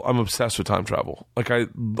travel, I'm obsessed with time travel. Like,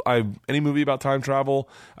 any movie about time travel,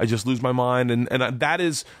 I just lose my mind. And that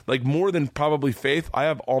is, like, more than probably faith. I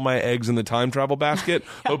have all my eggs in the time travel basket,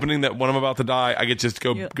 hoping that when I'm about to die, I get just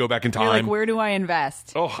go back in time. You're like, where do I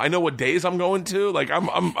invest? Oh, I know what days I'm going to. Like, I've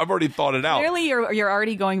already thought it out. Clearly, you're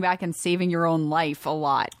already going back and saving your own life a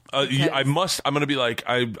lot. I'm going to be like,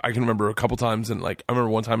 I can remember a couple times, and like, I remember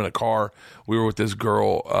one time in a car, we were with this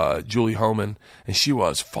girl, Julie Homan, and she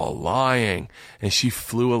was flying, and she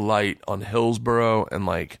flew a light on Hillsborough, and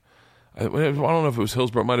like, I don't know if it was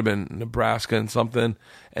Hillsborough, it might have been Nebraska and something,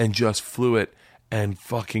 and just flew it, and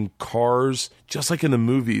fucking cars, just like in the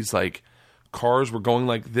movies, like, cars were going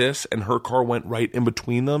like this, and her car went right in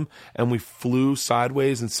between them, and we flew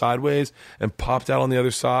sideways and popped out on the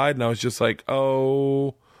other side, and I was just like,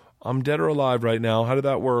 oh, I'm dead or alive right now. How did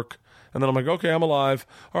that work? And then I'm like, okay, I'm alive.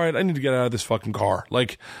 All right, I need to get out of this fucking car.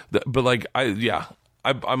 Like, but like,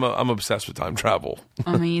 I'm obsessed with time travel.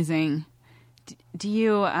 Amazing. Do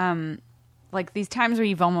you like these times where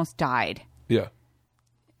you've almost died? Yeah.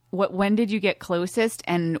 When did you get closest,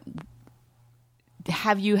 and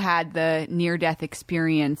have you had the near-death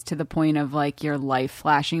experience to the point of like your life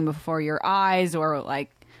flashing before your eyes, or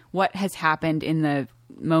like what has happened in the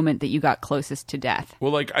moment that you got closest to death?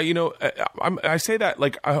 Well, like, I say that,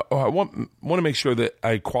 like, I want to make sure that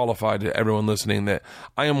I qualify to everyone listening that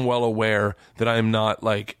I am well aware that I am not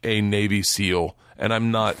like a Navy SEAL, and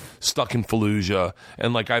I'm not stuck in Fallujah,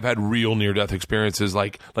 and like, I've had real near-death experiences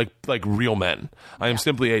like real men. I am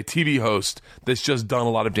simply a TV host that's just done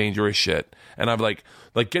a lot of dangerous shit, and I've like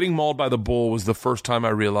getting mauled by the bull was the first time I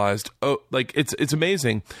realized, oh, like, it's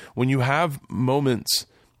amazing when you have moments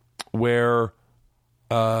where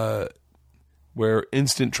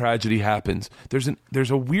instant tragedy happens.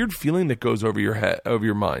 There's a weird feeling that goes over your head, over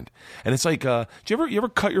your mind, and it's like, do you ever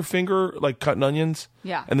cut your finger like cutting onions?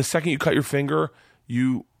 Yeah. And the second you cut your finger,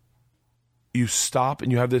 you stop,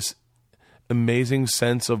 and you have this amazing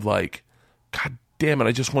sense of like, God damn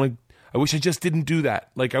it! I wish I just didn't do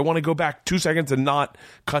that. Like, I want to go back 2 seconds and not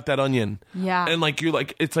cut that onion. Yeah. And like, you're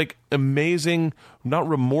like, it's like amazing, not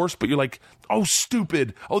remorse, but you're like, oh,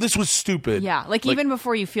 stupid. Oh, this was stupid. Yeah. Like even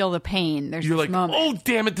before you feel the pain, there's you're this like, moment. oh,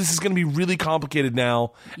 damn it, this is going to be really complicated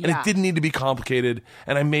now. And Yeah. it didn't need to be complicated,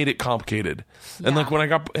 and I made it complicated. And like, when I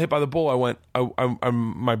got hit by the bull, I went,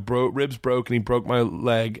 my ribs broke, and he broke my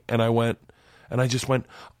leg, and I just went,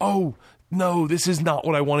 oh, no, this is not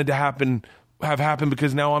what I wanted to have happened,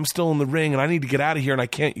 because now I'm still in the ring, and I need to get out of here, and I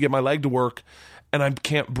can't get my leg to work, and I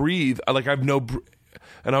can't breathe. I have no,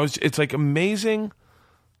 and it's like amazing.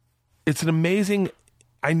 It's an amazing,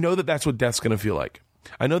 I know that that's what death's going to feel like.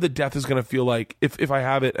 I know that death is going to feel like, if I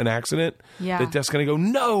have an accident, that death's going to go,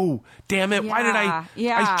 no, damn it, why did I?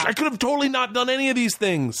 Yeah. I could have totally not done any of these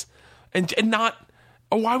things, and not,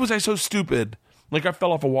 why was I so stupid? Like, I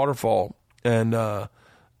fell off a waterfall, and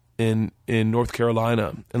in North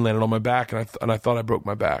Carolina, and landed on my back, and I thought I broke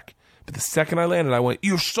my back. But the second I landed, I went,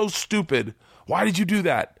 you're so stupid. Why did you do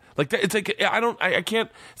that? Like, that, it's like, I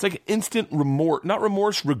can't, it's like instant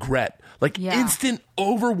regret. Like, instant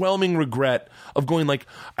overwhelming regret of going like,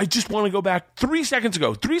 I just want to go back 3 seconds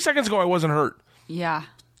ago. 3 seconds ago, I wasn't hurt. Yeah.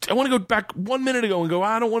 I want to go back 1 minute ago and go,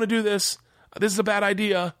 I don't want to do this. This is a bad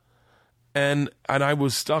idea. And I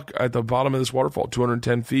was stuck at the bottom of this waterfall,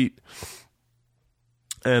 210 feet.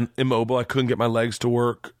 And immobile. I couldn't get my legs to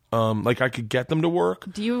work. Like, I could get them to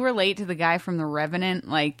work. Do you relate to the guy from The Revenant?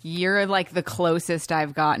 Like, you're like the closest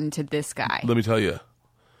I've gotten to this guy. Let me tell you,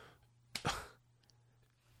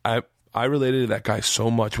 I related to that guy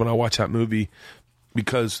so much when I watched that movie,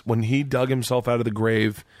 because when he dug himself out of the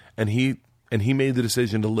grave and he made the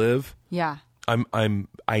decision to live. Yeah.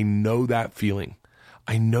 I know that feeling.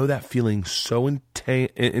 I know that feeling so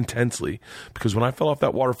intensely, because when I fell off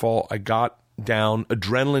that waterfall, I got down.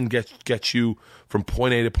 Adrenaline gets you from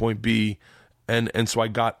point A to point B, and so I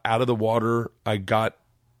got out of the water. I got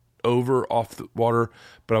off the water,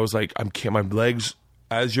 but I was like, my legs,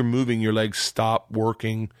 as you're moving, your legs stop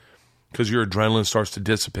working because your adrenaline starts to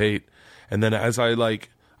dissipate. And then as I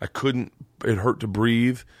couldn't, it hurt to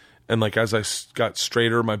breathe. And like as I got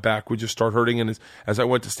straighter, my back would just start hurting. And as I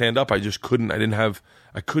went to stand up, I just couldn't.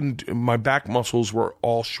 My back muscles were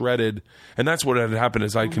all shredded. And that's what had happened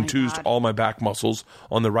is I contused all my back muscles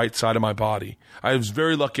on the right side of my body. I was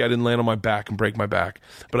very lucky I didn't land on my back and break my back.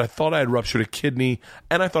 But I thought I had ruptured a kidney,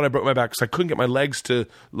 and I thought I broke my back because I couldn't get my legs to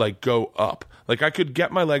like go up. Like I could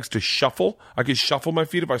get my legs to shuffle. I could shuffle my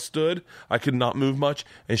feet if I stood. I could not move much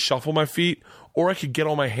and shuffle my feet. Or I could get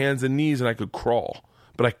on my hands and knees and I could crawl.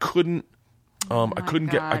 But I couldn't. I couldn't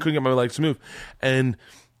get my legs to move, and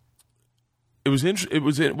it was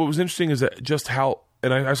what was interesting is that just how,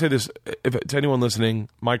 and I say this to anyone listening,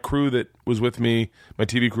 my crew that was with me, my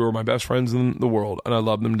TV crew, are my best friends in the world, and I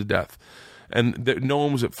love them to death, and no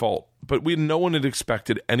one was at fault, but no one had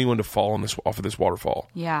expected anyone to fall off of this waterfall.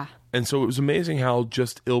 Yeah. And so it was amazing how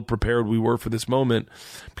just ill prepared we were for this moment,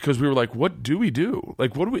 because we were like, what do we do?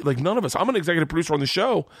 Like, what do we, like, none of us, I'm an executive producer on the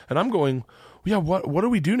show, and I'm going, yeah, what do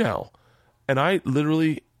we do now? And I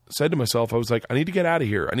literally said to myself, I was like, I need to get out of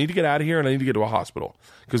here. I need to get out of here, and I need to get to a hospital.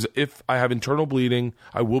 Because if I have internal bleeding,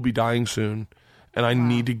 I will be dying soon, and I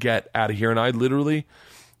need to get out of here. And I literally,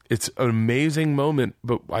 it's an amazing moment,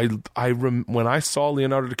 but when I saw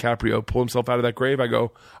Leonardo DiCaprio pull himself out of that grave, I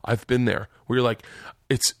go, I've been there. Where you're like,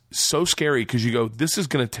 it's so scary because you go, this is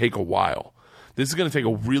going to take a while. This is going to take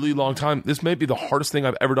a really long time. This may be the hardest thing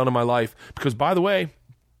I've ever done in my life. Because, by the way,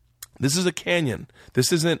 this is a canyon.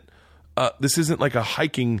 This isn't like a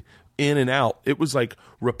hiking in and out. It was like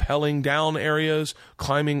rappelling down areas,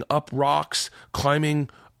 climbing up rocks, climbing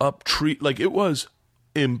up tree. Like it was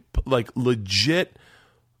like legit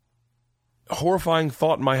horrifying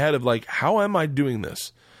thought in my head of like, how am I doing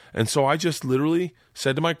this? And so I just literally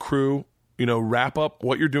said to my crew, wrap up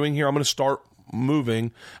what you're doing here. I'm going to start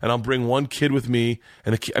moving, and I'll bring one kid with me.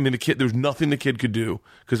 And the kid, there's nothing the kid could do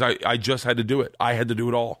because I just had to do it. I had to do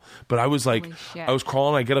it all. But I was like, I was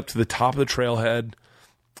crawling. I get up to the top of the trailhead,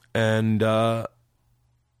 and I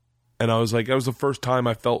was like, that was the first time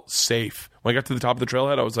I felt safe. When I got to the top of the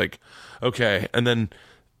trailhead, I was like, okay. And then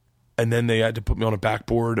they had to put me on a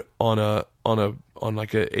backboard on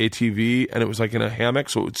like a ATV, and it was like in a hammock,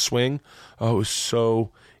 so it would swing. Oh, it was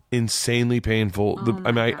so insanely painful.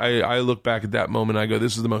 I look back at that moment and I go,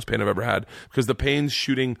 this is the most pain I've ever had, because the pain's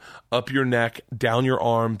shooting up your neck, down your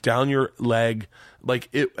arm, down your leg, like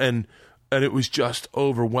it, and it was just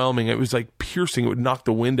overwhelming. It was like piercing. It would knock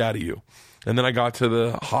the wind out of you. And then I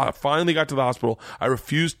finally got to the hospital. I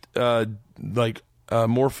refused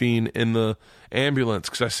morphine in the ambulance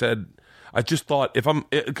because I just thought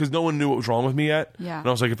because no one knew what was wrong with me yet. Yeah. And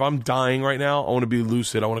I was like, if I'm dying right now, I want to be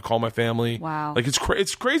lucid. I want to call my family. Wow. Like it's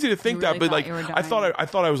crazy to think really that, but like I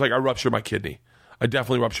thought I was like, I ruptured my kidney. I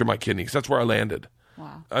definitely ruptured my kidney because that's where I landed.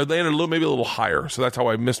 Wow. I landed maybe a little higher, so that's how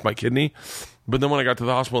I missed my kidney. But then when I got to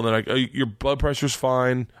the hospital, and they're like, your blood pressure's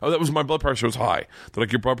fine. Oh, that was my blood pressure was high. They're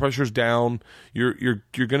like, your blood pressure's down. You're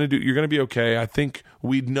gonna be okay. I think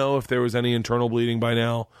we'd know if there was any internal bleeding by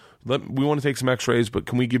now. We want to take some x-rays, but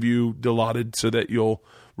can we give you Dilaudid so that you'll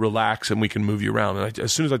relax and we can move you around? And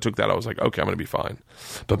as soon as I took that, I was like, okay, I'm going to be fine.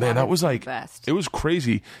 But man, that was like, it was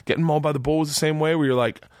crazy. Getting mauled by the bull was the same way, where you're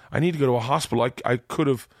like, I need to go to a hospital. I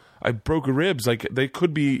broke ribs. Like they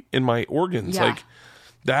could be in my organs. Yeah. Like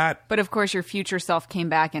that. But of course your future self came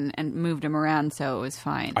back and moved him around, so it was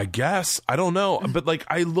fine. I guess. I don't know. But like,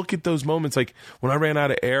 I look at those moments, like when I ran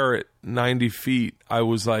out of air at 90 feet, I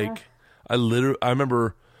was like, I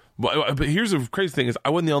remember. But here's the crazy thing is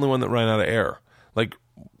I wasn't the only one that ran out of air. Like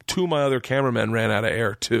 2 of my other cameramen ran out of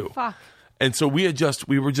air too. Fuck. And so we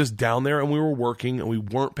were just down there and we were working and we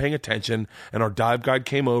weren't paying attention, and our dive guide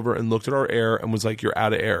came over and looked at our air and was like, you're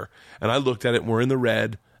out of air. And I looked at it and we're in the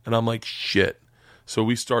red, and I'm like, shit. So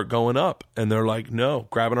we start going up and they're like, no,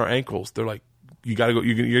 grabbing our ankles. They're like, you gotta go,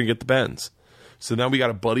 you're gonna get the bends. So now we got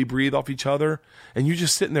to buddy breathe off each other, and you're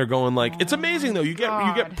just sitting there going like, it's amazing though. You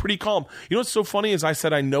get pretty calm. You know what's so funny is I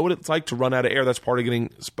said I know what it's like to run out of air. That's part of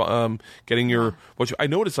getting your I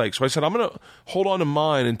know what it's like. So I said I'm gonna hold on to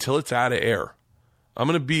mine until it's out of air. I'm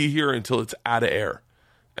gonna be here until it's out of air,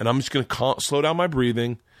 and I'm just gonna slow down my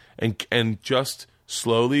breathing and just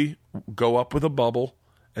slowly go up with a bubble,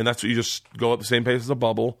 and that's what you just go up the same pace as a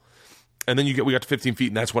bubble. And then we got to 15 feet,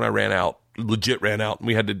 and that's when I ran out. Legit ran out.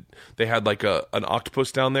 And they had like an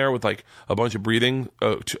octopus down there with like a bunch of breathing,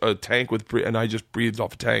 a tank and I just breathed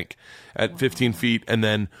off a tank at 15 feet. And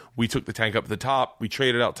then we took the tank up to the top. We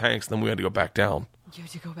traded out tanks, and then we had to go back down. You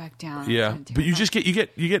had to go back down. Yeah, but you just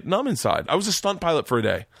get numb inside. I was a stunt pilot for a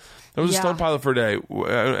day. And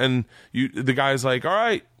the guy's like, all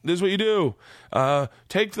right, this is what you do.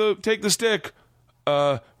 Take the stick.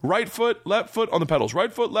 right foot, left foot on the pedals.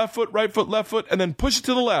 Right foot, left foot, right foot, left foot, and then push it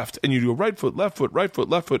to the left. And you do a right foot, left foot, right foot,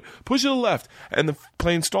 left foot, push it to the left, and the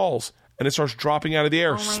plane stalls. And it starts dropping out of the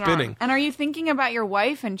air, spinning. God. And are you thinking about your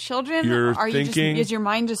wife and children? Is your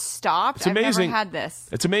mind just stopped? It's amazing. I've never had this.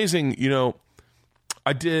 It's amazing. You know,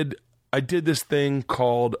 I did this thing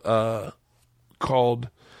called the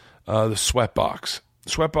Sweatbox.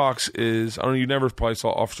 Sweatbox is, I don't know, you never probably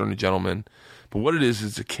saw Officer and a Gentleman, but what it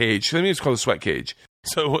is a cage. I think it's called a sweat cage.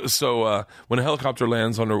 So when a helicopter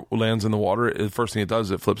lands in the water, the first thing it does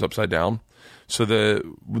is it flips upside down. So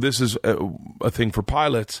this is a thing for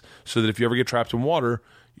pilots, so that if you ever get trapped in water,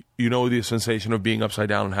 you know the sensation of being upside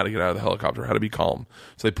down and how to get out of the helicopter, how to be calm.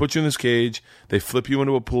 So they put you in this cage, they flip you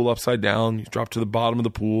into a pool upside down, you drop to the bottom of the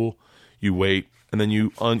pool, you wait, and then you're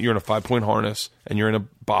in a 5-point harness, and you're in a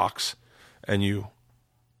box, and you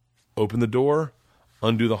open the door,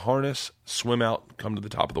 undo the harness, swim out, come to the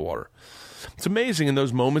top of the water. It's amazing in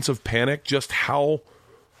those moments of panic just how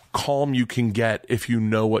calm you can get if you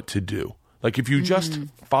know what to do. Like if you just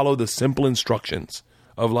follow the simple instructions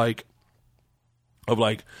of like,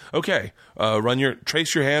 okay,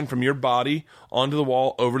 trace your hand from your body onto the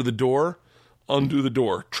wall, over to the door, undo the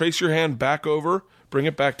door. Trace your hand back over, bring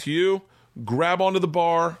it back to you, grab onto the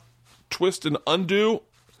bar, twist and undo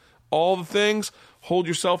all the things, hold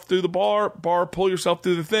yourself through the bar, pull yourself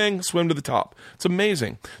through the thing, swim to the top. It's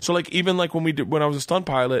amazing. So like even like when I was a stunt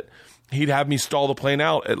pilot, he'd have me stall the plane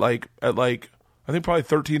out at I think probably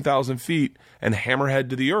 13,000 feet and hammerhead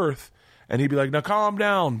to the earth. And he'd be like, now calm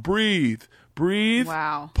down, breathe.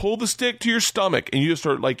 Wow. Pull the stick to your stomach. And you just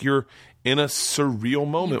start like you're in a surreal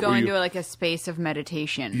moment. You go into like a space of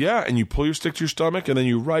meditation. Yeah. And you pull your stick to your stomach and then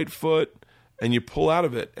you right foot and you pull out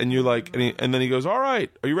of it. And you're like, and then he goes, all right,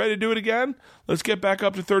 are you ready to do it again? Let's get back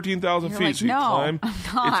up to 13,000 feet. Like, so you no, climb. I'm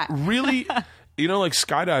not. It's really, like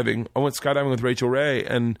skydiving. I went skydiving with Rachel Ray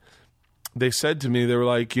and they said to me, they were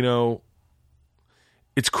like,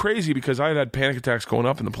 it's crazy because I had panic attacks going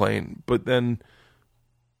up in the plane, but then,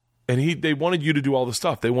 they wanted you to do all the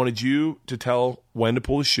stuff. They wanted you to tell when to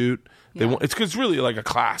pull the chute. It's because it's really like a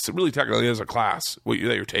class. It really technically is a class that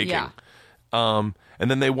you're taking. Yeah. And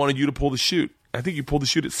then they wanted you to pull the chute. I think you pulled the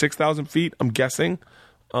chute at 6,000 feet. I'm guessing.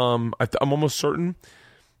 I'm almost certain.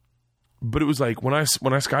 But it was like when I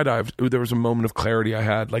skydived, there was a moment of clarity I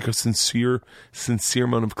had, like a sincere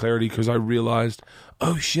moment of clarity, because I realized,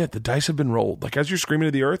 oh shit, the dice have been rolled. Like as you're screaming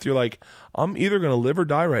to the earth, you're like, I'm either going to live or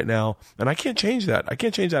die right now, and I can't change that. I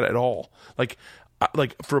can't change that at all. Like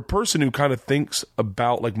for a person who kind of thinks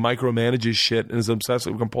about like micromanages shit and is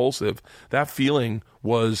obsessive compulsive, that feeling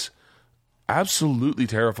was absolutely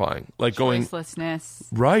terrifying. Like choicelessness,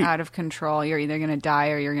 right, out of control. You're either going to die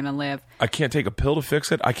or you're going to live. I can't take a pill to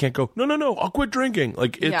fix it. I can't go, no, I'll quit drinking.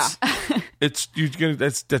 Like it's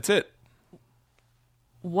that's it.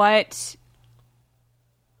 What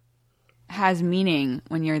has meaning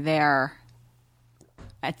when you're there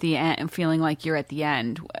at the end, feeling like you're at the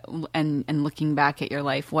end, and looking back at your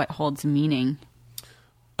life? What holds meaning?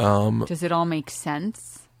 Does it all make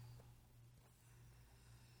sense?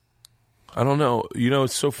 I don't know.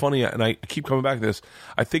 It's so funny, and I keep coming back to this.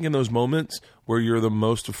 I think in those moments where you're the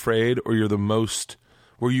most afraid, or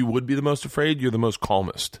where you would be the most afraid, you're the most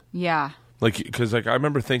calmest. Yeah. Like, because I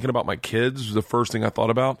remember thinking about my kids was the first thing I thought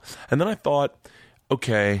about, and then I thought,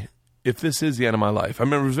 okay, if this is the end of my life, I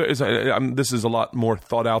remember this is a lot more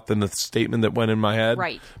thought out than the statement that went in my head,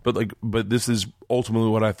 right? But this is ultimately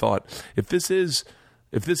what I thought. If this is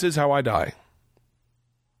how I die,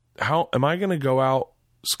 how am I going to go out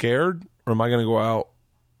scared? Or am I going to go out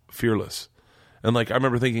fearless? And like I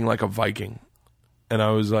remember thinking like a Viking, and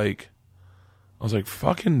I was like,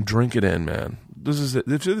 fucking drink it in, man. This is it.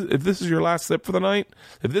 If this is your last sip for the night,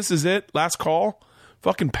 if this is it, last call,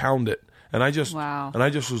 fucking pound it. And I just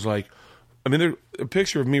was like, I mean, a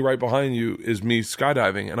picture of me right behind you is me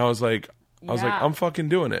skydiving, and I was like, I'm fucking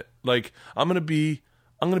doing it. Like I'm gonna be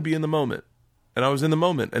in the moment. And I was in the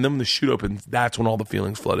moment. And then when the chute opened, that's when all the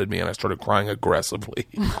feelings flooded me. And I started crying aggressively.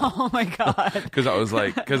 Oh, my God. Because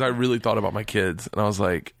I really thought about my kids. And I was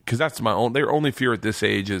like, because that's their only fear at this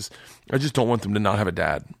age is I just don't want them to not have a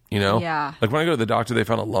dad, Yeah. Like when I go to the doctor, they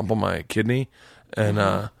found a lump on my kidney. And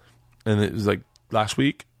it was like last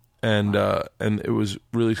week. And it was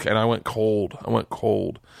really scary. And I went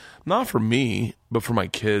cold. Not for me, but for my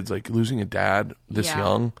kids. Like losing a dad this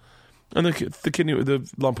young. And the kidney, the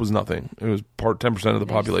lump was nothing. It was 10% of the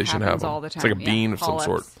population have them. All the time. It's like a bean of some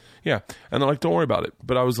sort. Yeah. And they're like, don't worry about it.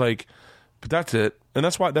 But I was like, but that's it. And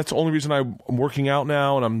that's the only reason I'm working out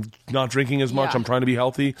now and I'm not drinking as much. I'm trying to be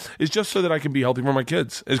healthy. Is just so that I can be healthy for my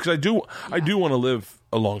kids. It's because I do want to live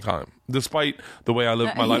a long time. Despite the way I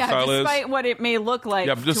live, my lifestyle despite what it may look like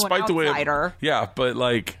despite to an the outsider. way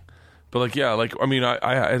I mean,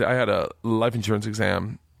 I had a life insurance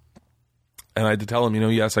exam, and I had to tell him,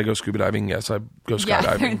 yes, I go scuba diving, yes, I go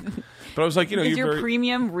skydiving. But I was like, is your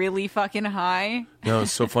premium really fucking high? No,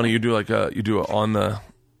 it's so funny. You do on the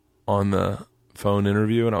phone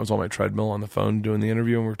interview, and I was on my treadmill on the phone doing the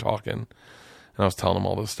interview, and we were talking, and I was telling him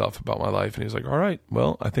all this stuff about my life, and he's like, all right,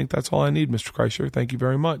 well, I think that's all I need, Mr. Kreischer. Thank you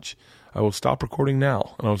very much. I will stop recording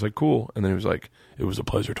now. And I was like, cool. And then he was like, it was a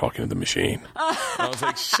pleasure talking to the machine. And I was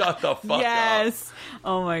like, shut the fuck up. Yes.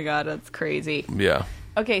 Oh my God, that's crazy. Yeah.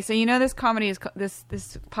 Okay, so this comedy is this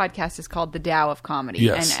podcast is called The Tao of Comedy.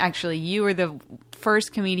 Yes. And actually you were the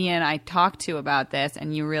first comedian I talked to about this,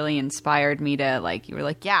 and you really inspired me to you were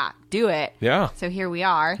like, yeah, do it. Yeah. So here we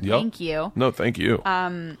are. Yep. Thank you. No, thank you.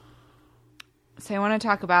 So I want to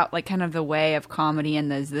talk about kind of the way of comedy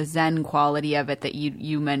and the Zen quality of it that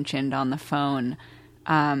you mentioned on the phone.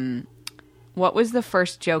 What was the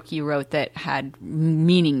first joke you wrote that had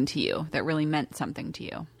meaning to you, that really meant something to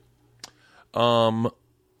you?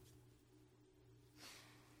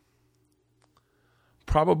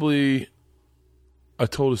 Probably I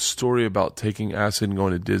told a story about taking acid and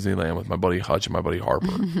going to Disneyland with my buddy Hutch and my buddy Harper.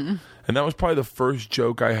 And that was probably the first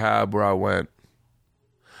joke I had where I went,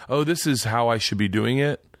 oh, this is how I should be doing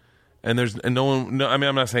it. And no one, I'm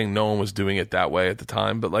not saying no one was doing it that way at the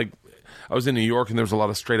time, but I was in New York and there was a lot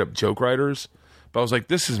of straight up joke writers, but I was like,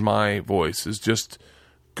 this is my voice. It's just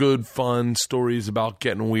good, fun stories about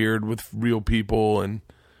getting weird with real people. And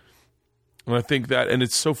I think that, and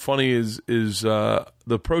it's so funny is the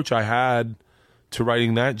approach I had to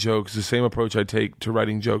writing that joke is the same approach I take to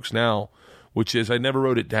writing jokes now, which is I never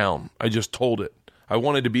wrote it down. I just told it. I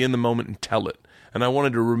wanted to be in the moment and tell it. And I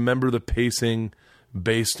wanted to remember the pacing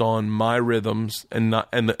based on my rhythms and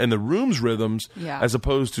the room's rhythms, as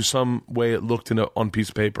opposed to some way it looked on a piece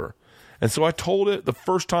of paper. And so I told it the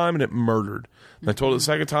first time and it murdered. And I told it the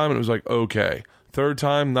second time and it was like, okay. Third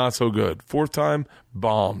time, not so good. Fourth time,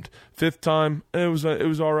 bombed. Fifth time, it was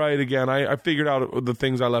all right again. I figured out the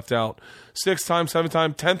things I left out. Sixth time, seventh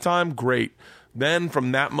time, 10th time, great. Then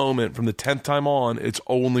from that moment, from the 10th time on, it's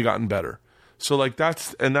only gotten better. So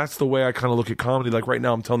that's the way I kind of look at comedy. Like right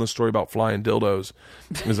now, I'm telling the story about flying dildos.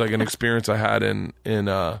 It's like an experience I had in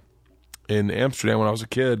Amsterdam when I was a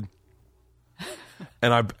kid,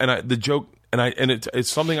 and the joke.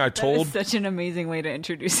 It's something I told. That is such an amazing way to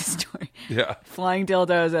introduce a story. Yeah, flying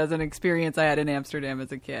dildos as an experience I had in Amsterdam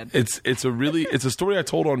as a kid. It's a story I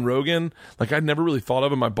told on Rogan. I'd never really thought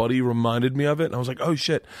of it. My buddy reminded me of it, and I was like, oh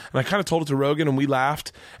shit! And I kind of told it to Rogan, and we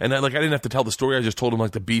laughed. And I didn't have to tell the story. I just told him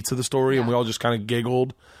the beats of the story, and we all just kind of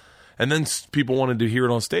giggled. And then people wanted to hear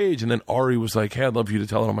it on stage, and then Ari was like, hey, I'd love you to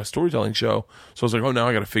tell it on my storytelling show. So I was like, oh, now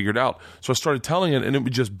I got to figure it out. So I started telling it, and it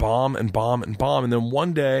would just bomb and bomb and bomb. And then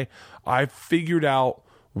one day, I figured out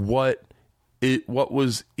what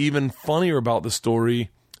was even funnier about the story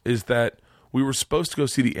is that we were supposed to go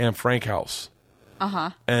see the Anne Frank house.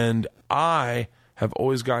 Uh-huh. And I have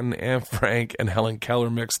always gotten Anne Frank and Helen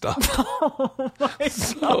Keller mixed up. Oh my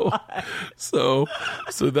God. So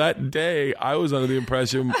that day I was under the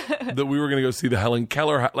impression that we were going to go see the Helen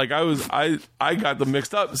Keller. I got them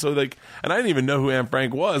mixed up. So and I didn't even know who Anne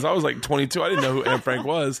Frank was. I was 22. I didn't know who Anne Frank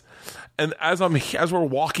was. And as we're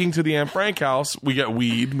walking to the Anne Frank house, we get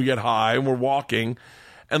weed, we get high, and we're walking.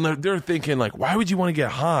 And they're thinking why would you want to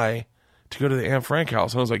get high to go to the Anne Frank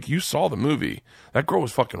house? And I was like, you saw the movie. That girl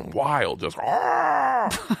was fucking wild. Just,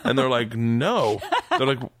 and they're like, no. They're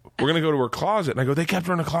like, we're going to go to her closet. And I go, they kept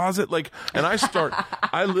her in a closet? And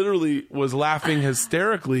I literally was laughing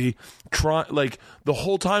hysterically, the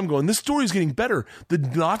whole time going, this story's getting better. The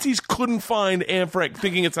Nazis couldn't find Anne Frank,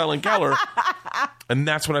 thinking it's Helen Keller. And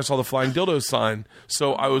that's when I saw the flying dildos sign.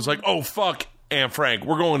 So I was like, oh, fuck. Anne Frank,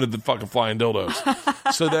 we're going to the fucking flying dildos.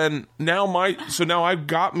 So now I've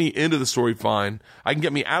got me into the story fine. I can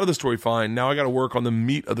get me out of the story fine. Now I got to work on the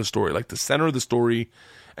meat of the story, the center of the story.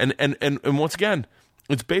 And once again,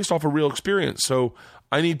 it's based off a real experience. So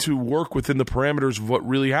I need to work within the parameters of what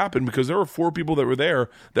really happened, because there were 4 people that were there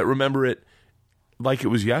that remember it like it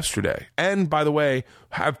was yesterday. And by the way,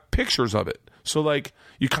 have pictures of it. So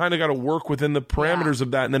you kind of got to work within the parameters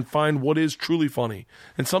of that and then find what is truly funny.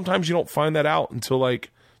 And sometimes you don't find that out until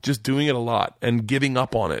just doing it a lot and giving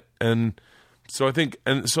up on it. And so I think,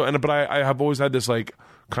 but I have always had this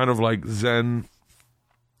kind of Zen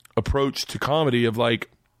approach to comedy of I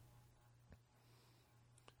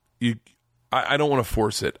don't want to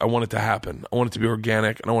force it. I want it to happen. I want it to be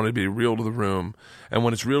organic, and I want it to be real to the room. And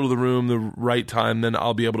when it's real to the room, the right time, then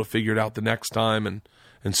I'll be able to figure it out the next time,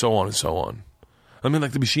 and so on and so on. I mean,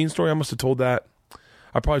 the machine story, I must have told that.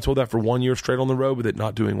 I probably told that for 1 year straight on the road with it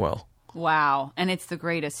not doing well. Wow. And it's the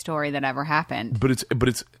greatest story that ever happened. But it's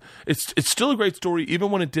still a great story.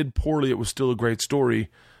 Even when it did poorly, it was still a great story.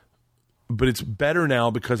 But it's better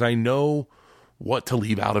now because I know what to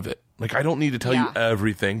leave out of it. Like, I don't need to tell you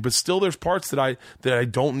everything, but still there's parts that I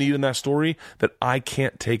don't need in that story that I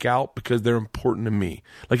can't take out because they're important to me.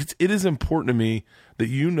 Like, it is important to me that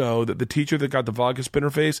you know that the teacher that got the vodka spinner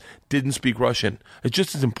face didn't speak Russian. It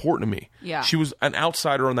just is important to me. Yeah. She was an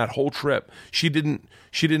outsider on that whole trip. She didn't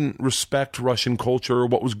respect Russian culture or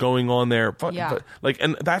what was going on there. Yeah.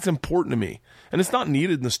 And that's important to me. And it's not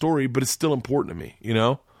needed in the story, but it's still important to me, you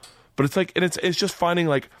know? But it's like, and it's just finding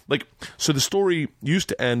like, so the story used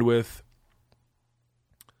to end with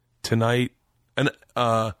tonight, and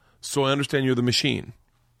so I understand you're the machine.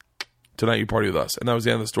 Tonight you party with us, and that was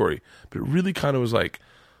the end of the story. But it really kind of was like,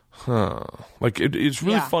 like it's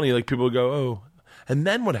really funny. Like people would go, oh, and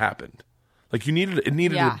then what happened? Like it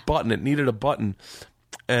needed a button. It needed a button,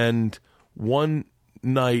 and one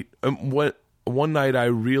night I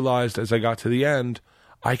realized as I got to the end,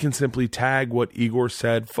 I can simply tag what Igor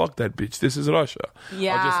said. Fuck that bitch. This is Russia.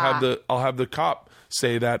 Yeah. I'll have the cop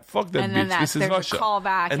say that. Fuck that and bitch. Then this is Russia. A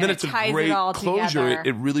callback, and then it's a great closure.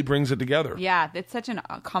 It really brings it together. Yeah, it's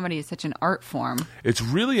comedy is such an art form. It's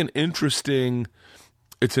really an interesting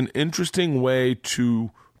way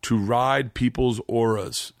to ride people's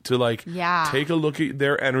auras, to take a look at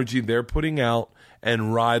their energy they're putting out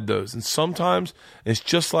and ride those. And sometimes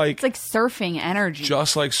it's like surfing energy.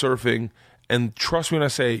 Just like surfing. And trust me when I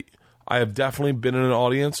say I have definitely been in an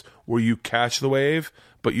audience where you catch the wave,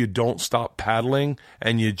 but you don't stop paddling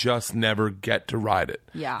and you just never get to ride it.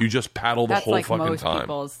 Yeah. You just paddle the whole fucking most time.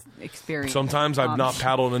 People's experience. Sometimes I've not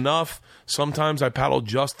paddled enough. Sometimes I paddle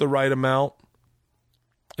just the right amount.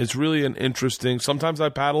 It's really an interesting. Sometimes I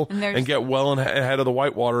paddle and get well ahead of the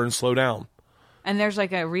whitewater and slow down. And there's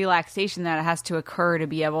like a relaxation that has to occur to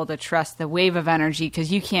be able to trust the wave of energy,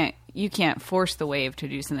 because you can't force the wave to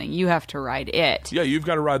do something. You have to ride it. Yeah, you've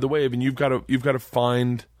got to ride the wave, and you've got to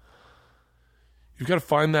find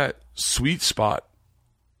that sweet spot.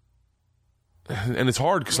 And it's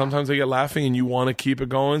hard because sometimes they get laughing and you want to keep it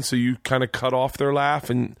going, so you kind of cut off their laugh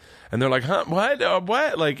and they're like, "Huh, what?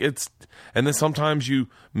 What?" Like and then sometimes you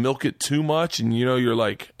milk it too much, and you're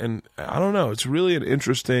like, and I don't know. It's really an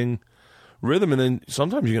interesting rhythm, and then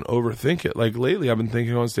sometimes you can overthink it. Like lately, I've been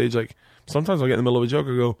thinking on stage, like sometimes I'll get in the middle of a joke,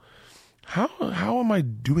 I go, how am I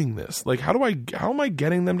doing this? Like how am I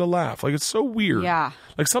getting them to laugh? Like it's so weird. Yeah.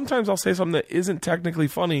 Like sometimes I'll say something that isn't technically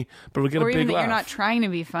funny, but it'll get a big laugh. Or even that you're not trying to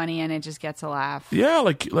be funny and it just gets a laugh. Yeah,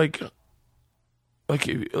 like I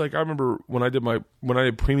remember when I did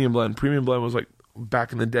Premium Blend. Premium Blend was like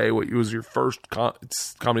back in the day, what was your first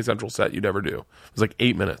Comedy Central set you'd ever do. It was like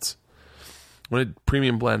 8 minutes. When I did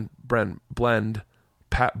Premium Blend,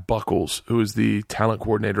 Pat Buckles, who was the talent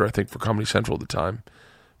coordinator, I think, for Comedy Central at the time.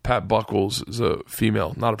 Pat Buckles is a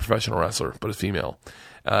female, not a professional wrestler, but a female.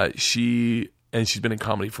 She's been in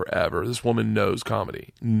comedy forever. This woman knows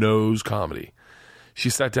comedy. She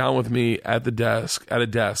sat down with me at a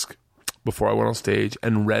desk before I went on stage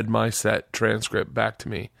and read my set transcript back to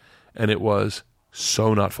me. And it was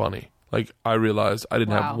so not funny. Like, I realized I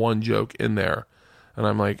didn't have one joke in there. And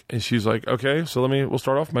I'm like, and she's like, okay, so we'll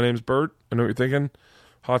start off. My name's Bert. I know what you're thinking.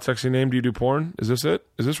 Hot, sexy name. Do you do porn? Is this it?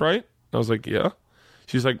 Is this right? I was like, yeah.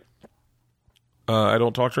 She's like, I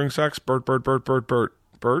don't talk during sex. Bert. Bert,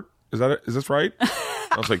 is that it? Is this right?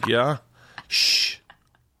 I was like, yeah. Shh.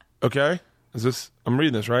 Okay. I'm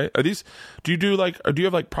reading this, right? Do you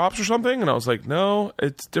have like props or something? And I was like, no,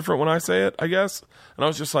 it's different when I say it, I guess. And I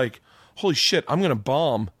was just like, holy shit, I'm going to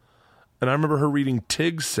bomb. And I remember her reading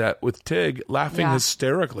Tig's set with Tig, laughing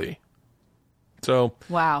hysterically. So,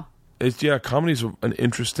 wow. Comedy's an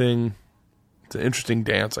interesting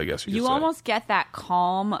dance, I guess you could say. Almost get that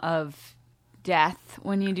calm of death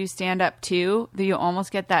when you do stand up too. You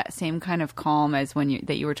almost get that same kind of calm as when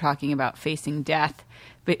you were talking about facing death,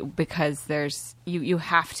 because you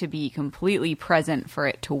have to be completely present for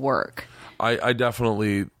it to work. I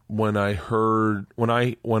definitely, when I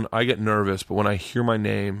get nervous, but when I hear my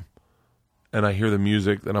name and I hear the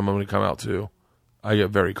music that I'm going to come out to, I get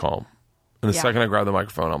very calm. And the second I grab the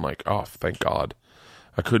microphone, I'm like, oh, thank God.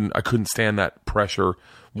 I couldn't stand that pressure.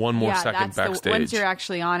 One more second backstage. Once you're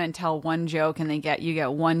actually on and tell one joke and you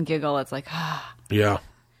get one giggle, it's like, Yeah.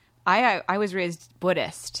 I was raised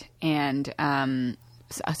Buddhist, and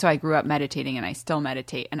so I grew up meditating, and I still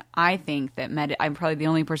meditate. And I think that I'm probably the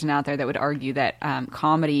only person out there that would argue that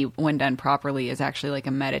comedy, when done properly, is actually like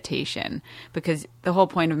a meditation, because the whole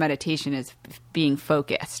point of meditation is being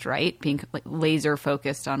focused, right? Being like laser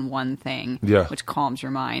focused on one thing, which calms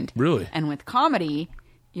your mind. Really? And with comedy,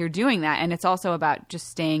 you're doing that. And it's also about just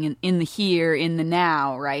staying in the here, in the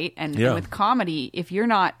now, right? And with comedy, if you're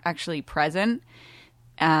not actually present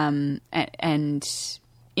and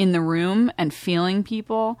in the room and feeling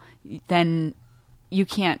people, then you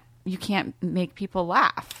can't make people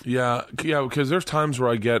laugh. Yeah, because there's times where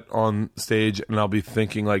I get on stage and I'll be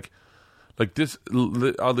thinking like this.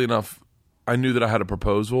 Oddly enough, I knew that I had a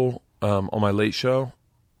proposal on my late show,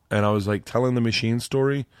 and I was like telling the machine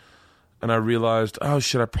story. And I realized, oh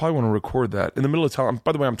shit, I probably want to record that. In the middle of time,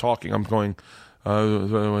 by the way, I'm talking, I'm going, I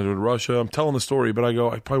went to Russia, I'm telling the story, but I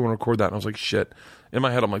probably want to record that. And I was like, shit. In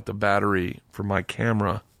my head, I'm like, the battery for my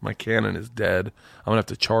camera, my Canon is dead. I'm going to have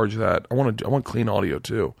to charge that. I want clean audio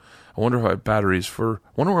too. I wonder if I have batteries I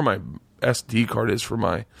wonder where my SD card is for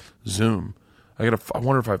my Zoom. I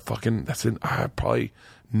wonder if I'm probably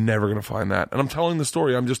never going to find that. And I'm telling the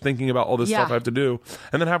story, I'm just thinking about all this stuff I have to do.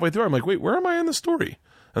 And then halfway through, I'm like, wait, where am I in the story?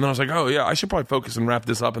 And then I was like, oh, yeah, I should probably focus and wrap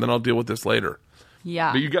this up, and then I'll deal with this later.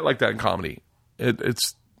 Yeah. But you get like that in comedy.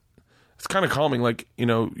 It's kind of calming. Like, you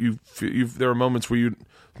know, there are moments where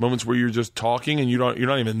you're just talking and you're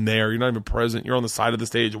not even there. You're not even present. You're on the side of the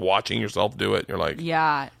stage watching yourself do it. You're like...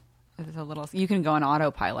 Yeah. You can go on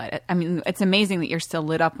autopilot. I mean, it's amazing that you're still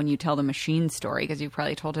lit up when you tell the machine story, because you've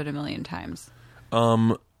probably told it a million times.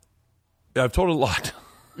 Yeah, I've told it a lot.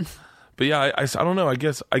 But yeah, I don't know. I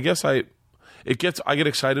guess I get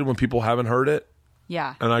excited when people haven't heard it.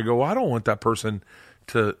 Yeah. And I go, well, I don't want that person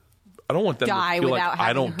to, I don't want them die to feel without like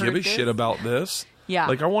I don't give a this. shit about this. Yeah.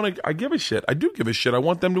 Like I give a shit. I do give a shit. I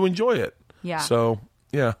want them to enjoy it. Yeah. So,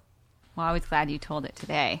 yeah. Well, I was glad you told it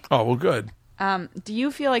today. Oh, well, good. Do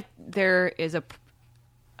you feel like there is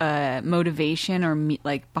a motivation or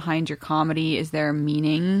like behind your comedy? Is there a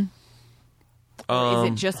meaning? Or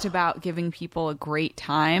is it just about giving people a great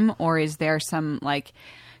time, or is there some like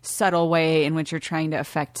subtle way in which you're trying to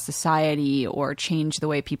affect society or change the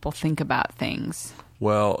way people think about things?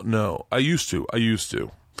 Well, no. I used to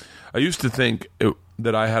think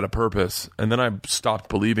that I had a purpose, and then I stopped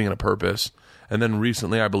believing in a purpose, and then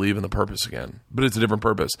recently I believe in the purpose again. But it's a different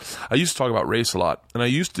purpose. I used to talk about race a lot, and I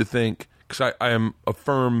used to think, because I am a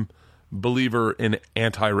firm believer in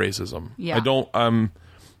anti-racism. Yeah.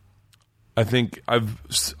 I think I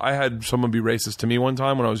had someone be racist to me one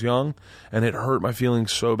time when I was young, and it hurt my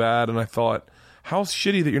feelings so bad. And I thought, how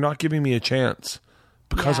shitty that you're not giving me a chance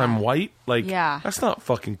because I'm white. Like, that's not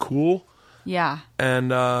fucking cool. Yeah.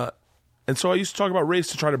 And so I used to talk about race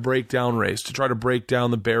to try to break down race, to try to break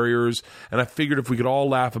down the barriers. And I figured if we could all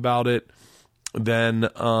laugh about it, then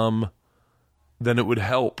it would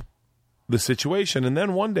help the situation. And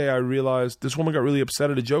then one day I realized this woman got really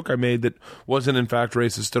upset at a joke I made that wasn't in fact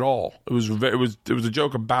racist at all. It was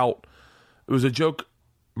a joke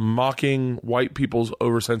mocking white people's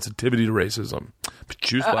oversensitivity to racism. But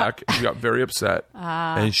she was black, and she got very upset,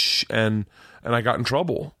 and I got in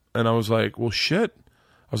trouble. And I was like, well, shit.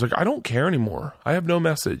 I was like, I don't care anymore. I have no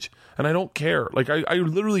message, and I don't care. Like I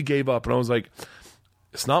literally gave up, and I was like,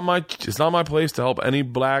 it's not my place to help any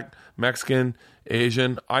black, Mexican,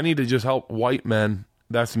 Asian. I need to just help white men.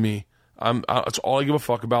 That's me. That's all I give a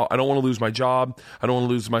fuck about. I don't want to lose my job. I don't want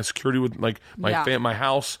to lose my security with like my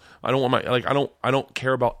house. I don't want I don't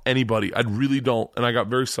care about anybody. I really don't. And I got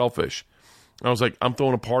very selfish. And I was like, I'm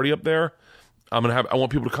throwing a party up there. I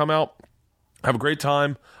want people to come out, have a great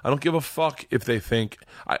time. I don't give a fuck if they think.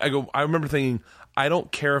 I remember thinking, I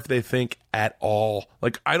don't care if they think at all.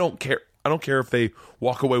 Like I don't care. I don't care if they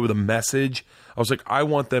walk away with a message. I was like, I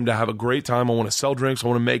want them to have a great time. I want to sell drinks. I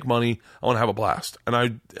want to make money. I want to have a blast. And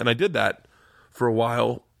I did that for a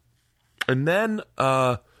while. And then,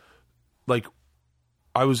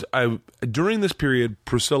 during this period,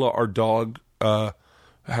 Priscilla, our dog, had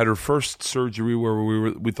her first surgery where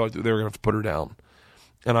we thought that they were going to have to put her down.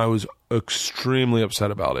 And I was extremely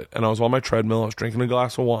upset about it. And I was on my treadmill. I was drinking a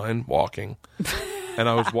glass of wine, walking. And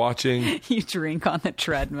I was watching... You drink on the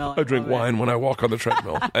treadmill. I drink wine when I walk on the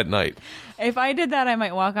treadmill at night. If I did that, I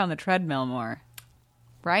might walk on the treadmill more.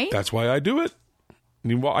 Right? That's why I do it.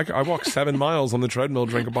 I walk 7 miles on the treadmill,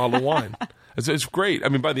 drink a bottle of wine. It's great. I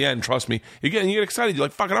mean, by the end, trust me, you get excited. You're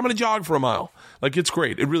like, fuck it, I'm going to jog for a mile. Like, it's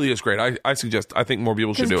great. It really is great. I think more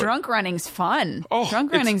people should do it. Because drunk running's fun.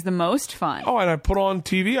 Drunk running's the most fun. Oh, and I put on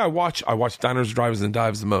TV. I watch Diners, Drives, and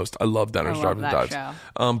Dives the most. I love Diners, Drives, and Dives. Show.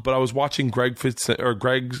 But I was watching Greg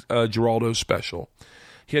Giraldo's special.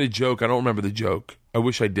 He had a joke. I don't remember the joke. I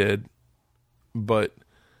wish I did. But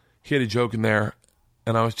he had a joke in there.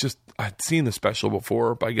 And I'd seen the special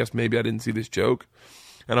before, but I guess maybe I didn't see this joke.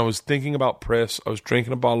 And I was thinking about Pris. I was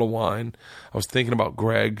drinking a bottle of wine. I was thinking about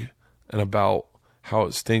Greg and about how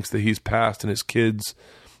it stinks that he's passed and his kids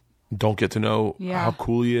don't get to know how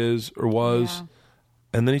cool he is or was.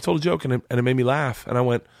 And then he told a joke, and it made me laugh. And I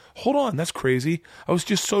went, hold on, that's crazy. I was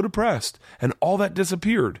just so depressed. And all that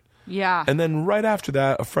disappeared. Yeah. And then right after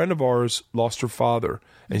that, a friend of ours lost her father.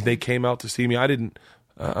 And they came out to see me. I didn't,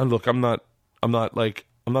 look, I'm not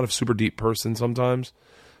a super deep person sometimes.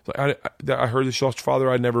 So I heard that she lost her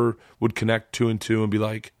father. I never would connect 2 and 2 and be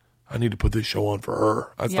like, I need to put this show on for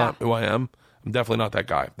her. That's not who I am. I'm definitely not that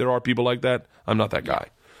guy. There are people like that. I'm not that guy.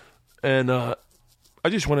 And, I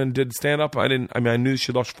just went and did stand up. I knew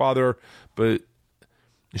she lost her father, but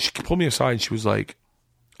she pulled me aside and she was like,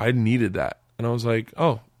 I needed that. And I was like,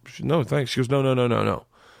 oh, no, thanks. She goes, no.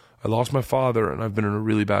 I lost my father and I've been in a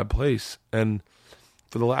really bad place. And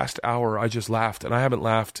for the last hour, I just laughed, and I haven't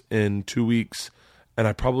laughed in 2 weeks, and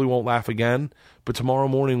I probably won't laugh again. But tomorrow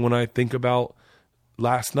morning, when I think about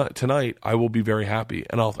tonight, I will be very happy.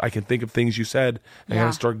 And I can think of things you said and I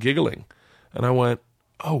start giggling. And I went,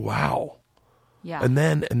 oh, wow. Yeah. And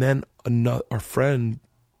then our friend,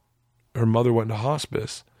 her mother went into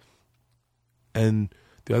hospice, and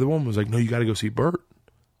the other one was like, no, you got to go see Bert.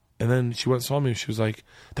 And then she went and saw me, and she was like,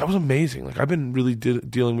 that was amazing. Like, I've been really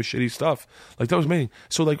dealing with shitty stuff. Like, that was amazing.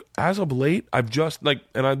 So, like, as of late, I've just, like,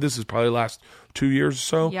 this is probably the last 2 years or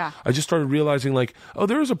so. Yeah. I just started realizing, like, oh,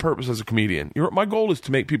 there is a purpose as a comedian. My goal is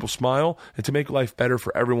to make people smile and to make life better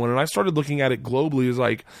for everyone. And I started looking at it globally as,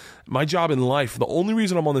 like, my job in life, the only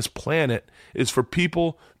reason I'm on this planet is for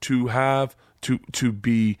people to have, to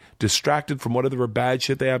be distracted from whatever bad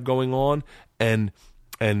shit they have going on, and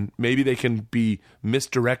maybe they can be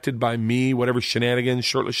misdirected by me, whatever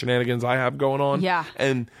shirtless shenanigans I have going on. Yeah.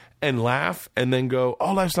 And laugh and then go,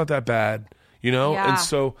 oh, life's not that bad, you know? Yeah. And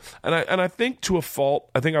so, and I think to a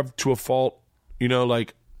fault, you know,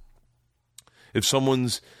 like, if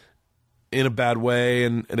someone's in a bad way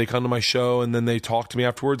and they come to my show and then they talk to me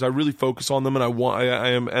afterwards, I really focus on them, and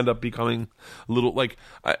I end up becoming a little, like,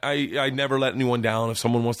 I never let anyone down. If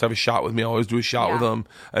someone wants to have a shot with me, I always do a shot with them.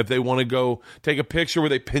 If they want to go take a picture where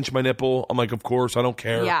they pinch my nipple, I'm like, of course, I don't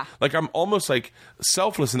care. Yeah. Like, I'm almost like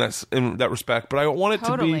selfless in that respect, but I want it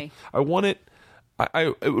to be,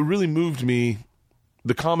 it really moved me,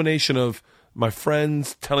 the combination of my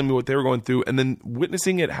friends telling me what they were going through and then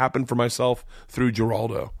witnessing it happen for myself through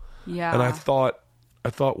Geraldo. Yeah. And I thought,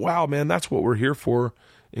 wow, man, that's what we're here for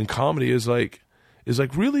in comedy, is like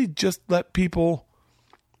really just let people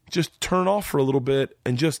just turn off for a little bit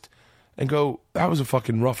and go, that was a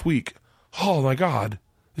fucking rough week. Oh my God,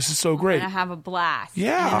 this is so great. And have a blast.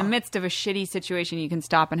 Yeah. And in the midst of a shitty situation, you can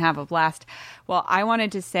stop and have a blast. Well, I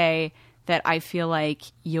wanted to say that I feel like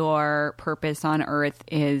your purpose on earth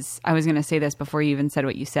is, I was going to say this before you even said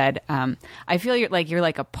what you said. I feel you're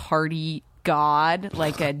like a party god,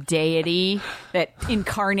 like a deity that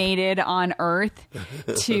incarnated on earth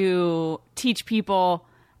to teach people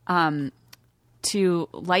to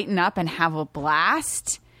lighten up and have a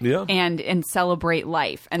blast, and celebrate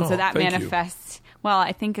life. And so that manifests, well,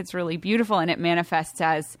 I think it's really beautiful, and it manifests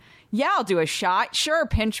as, yeah, I'll do a shot. Sure,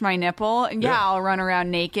 pinch my nipple. Yeah, I'll run around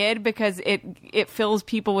naked, because it fills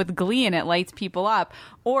people with glee and it lights people up.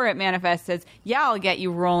 Or it manifests as, yeah, I'll get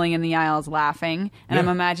you rolling in the aisles laughing. And I'm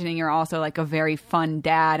imagining you're also like a very fun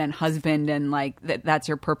dad and husband, and like that's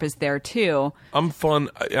your purpose there too. I'm fun.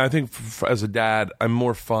 I think as a dad, I'm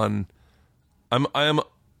more fun. I am.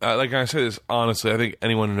 Like I say this honestly, I think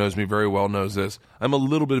anyone who knows me very well knows this. I'm a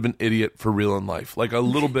little bit of an idiot for real in life. Like a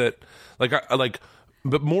little bit.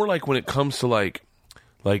 But more like when it comes to like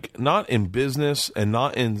not in business and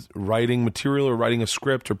not in writing material or writing a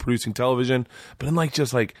script or producing television, but in like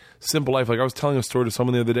just like simple life. Like I was telling a story to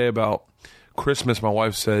someone the other day about Christmas. My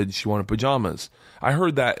wife said she wanted pajamas. I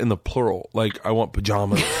heard that in the plural, like I want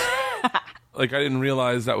pajamas. Like I didn't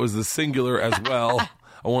realize that was the singular as well.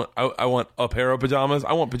 I want a pair of pajamas.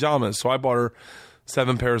 I want pajamas. So I bought her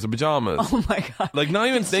 7 pairs of pajamas. Oh my God. Like not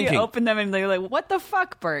even thinking. You opened them and they're like, what the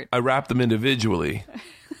fuck, Bert? I wrapped them individually,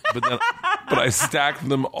 but I stacked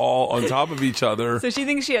them all on top of each other. So she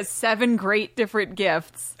thinks she has 7 great different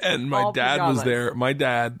gifts. And my dad pajamas. was there. My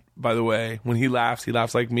dad, by the way, when he laughs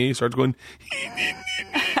like me. He starts going,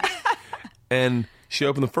 and she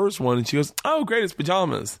opened the first one and she goes, oh, great, it's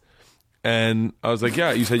pajamas. And I was like,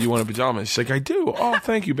 yeah, you said you wanted pajamas. She's like, I do. Oh,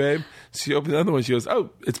 thank you, babe. She opened the other one. She goes,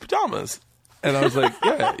 oh, it's pajamas. And I was like,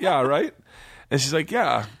 yeah, right? And she's like,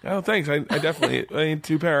 yeah. Oh, thanks. I definitely, I need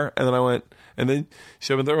 2 pair. And then I went, and then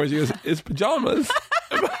she opened the third one. She goes, it's pajamas.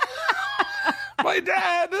 My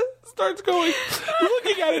dad starts going,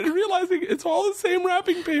 looking at it and realizing it's all the same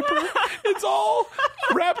wrapping paper. It's all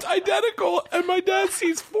wrapped identical. And my dad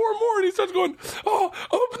sees 4 more and he starts going, oh,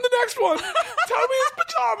 open the next one. Tell me it's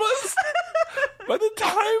pajamas. By the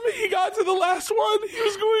time he got to the last one, he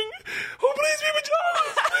was going, oh, please be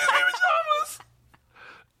pajamas. Please be pajamas.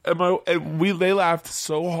 they laughed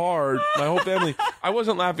so hard. My whole family. I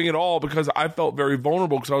wasn't laughing at all because I felt very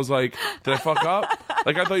vulnerable because I was like, did I fuck up?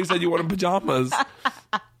 Like I thought you said you wanted pajamas.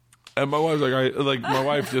 And my wife's like, my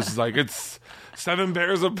wife just is like, it's 7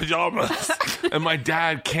 pairs of pajamas. And my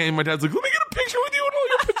dad came. My dad's like, let me get a picture with you in all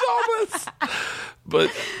your pajamas.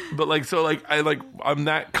 But like, so like, I'm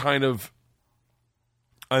that kind of,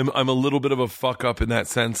 I'm a little bit of a fuck up in that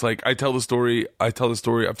sense. Like I tell the story.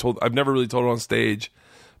 I've never really told it on stage,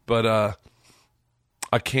 but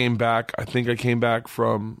I came back. I think I came back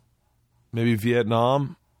from maybe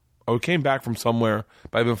Vietnam. I came back from somewhere,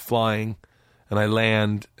 but I've been flying. And I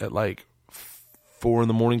land at like 4 in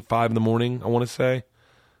the morning, 5 in the morning, I want to say,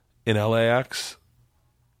 in LAX.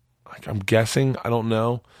 Like I'm guessing, I don't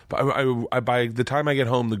know. But I by the time I get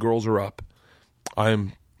home, the girls are up.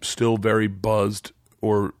 I'm still very buzzed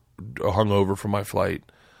or hungover from my flight.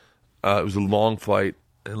 It was a long flight,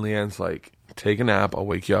 and Leanne's like, take a nap, I'll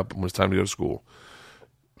wake you up when it's time to go to school.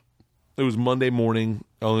 It was Monday morning.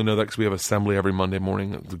 I only know that because we have assembly every Monday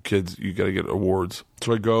morning. The kids, you got to get awards.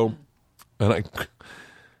 So I go... And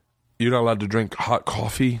you're not allowed to drink hot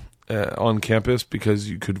coffee on campus because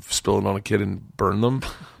you could spill it on a kid and burn them.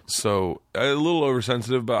 So a little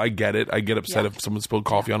oversensitive, but I get it. I get upset if someone spilled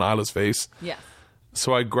coffee on Isla's face. Yeah.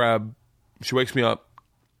 So she wakes me up.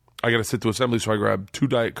 I got to sit to assembly, so I grab 2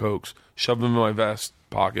 Diet Cokes, shove them in my vest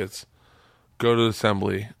pockets, go to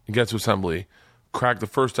assembly, get to assembly, crack the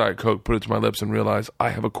first Diet Coke, put it to my lips, and realize I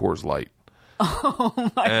have a Coors Light. Oh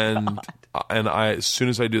my God. And as soon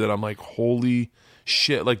as I do that, I'm like, holy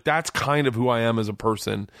shit. Like, that's kind of who I am as a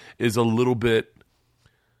person, is a little bit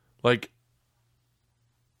like,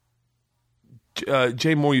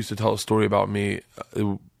 Jay Moore used to tell a story about me,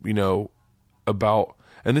 about,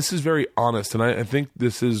 and this is very honest. And I think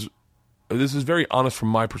this is very honest from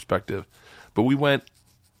my perspective, but we went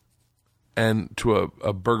to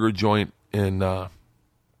a burger joint in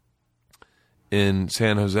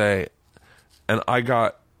San Jose, and I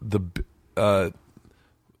got the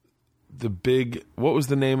big, what was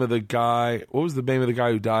the name of the guy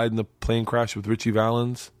who died in the plane crash with Richie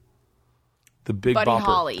Valens? The Big Buddy Bopper.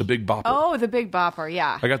 Holly. The Big Bopper. Oh, the Big Bopper,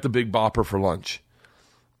 yeah. I got the Big Bopper for lunch.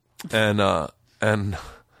 And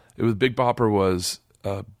it was, Big Bopper was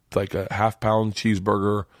like a half-pound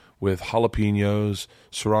cheeseburger with jalapenos,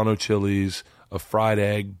 serrano chilies, a fried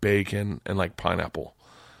egg, bacon, and like pineapple.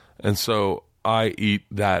 And so I eat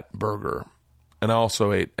that burger. And I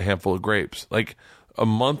also ate a handful of grapes. Like a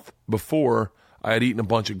month before, I had eaten a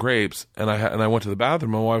bunch of grapes, and I went to the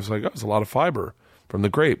bathroom. My wife was like, "Oh, it's a lot of fiber from the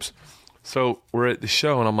grapes." So we're at the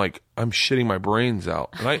show, and I'm like, I'm shitting my brains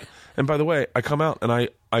out. And by the way, I come out, and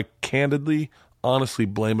I candidly, honestly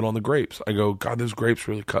blame it on the grapes. I go, God, those grapes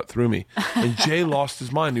really cut through me. And Jay lost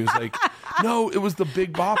his mind. He was like, no, it was the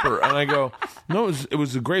Big Bopper. And I go, no, it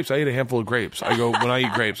was the grapes. I ate a handful of grapes. I go, when I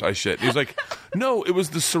eat grapes, I shit. He was like, no, it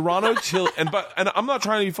was the Serrano chili. And I'm not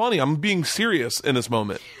trying to be funny. I'm being serious in this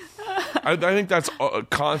moment. I think that's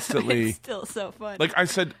constantly. It's still so fun. Like I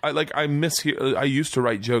said, I used to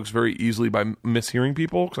write jokes very easily by mishearing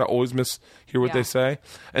people because I always mishear what they say.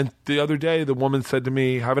 And the other day, the woman said to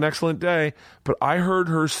me, "Have an excellent day." But I heard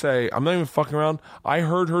her say, I'm not even fucking around. I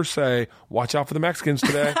heard her say, "Watch out for the Mexicans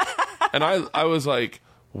today." And I was like,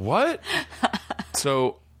 what?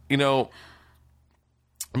 So, I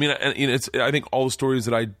mean, I think all the stories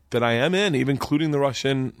that I am in, even including the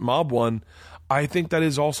Russian mob one, I think that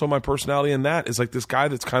is also my personality, and that is like this guy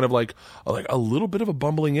that's kind of like a little bit of a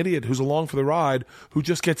bumbling idiot who's along for the ride, who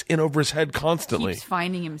just gets in over his head constantly. Keeps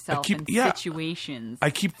finding himself in situations.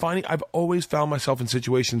 I've always found myself in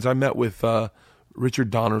situations. I met with Richard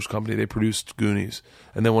Donner's company. They produced Goonies,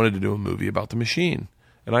 and they wanted to do a movie about the machine.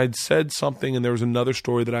 And I'd said something, and there was another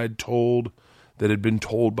story that I'd told that had been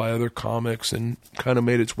told by other comics and kind of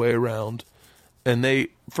made its way around. And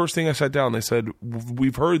first thing I sat down, they said,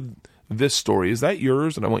 "We've heard this story. Is that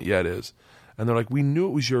yours?" And I went, "Yeah, it is." And they're like, "We knew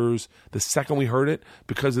it was yours the second we heard it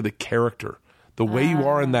because of the character. The way you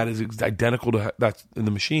are in that is identical to that's in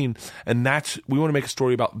the machine. And we want to make a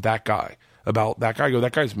story about that guy. About that guy.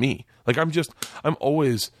 That guy's me. Like, I don't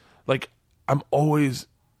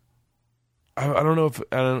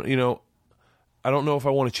know if I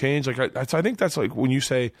want to change. Like, I think that's like when you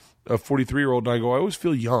say a 43-year-old, and I go, I always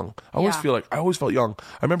feel young. I always felt young.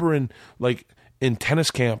 I remember in tennis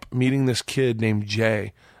camp meeting this kid named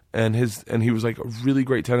Jay, and he was like a really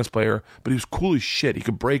great tennis player, but he was cool as shit. He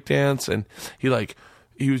could break dance, and he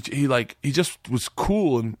just was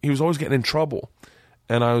cool, and he was always getting in trouble.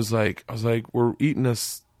 And I was like, we're eating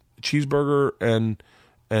this cheeseburger and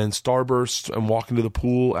Starburst and walking to the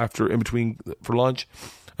pool in between for lunch.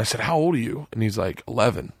 I said, "How old are you?" And he's like,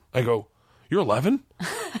 11. I go, you're 11?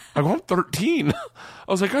 I go, I'm 13. I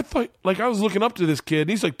was like, I was looking up to this kid. And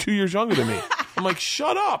he's like 2 years younger than me. I'm like,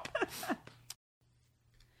 shut up.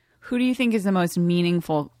 Who do you think is the most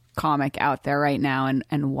meaningful comic out there right now,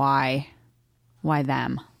 and why? Why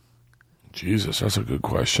them? Jesus, that's a good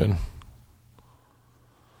question.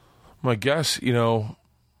 My guess, I don't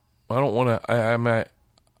want to.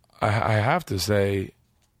 I have to say,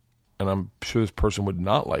 and I'm sure this person would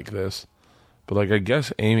not like this, but I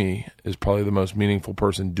guess Amy is probably the most meaningful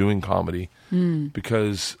person doing comedy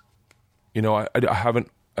because, I haven't.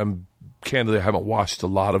 Candidly, I haven't watched a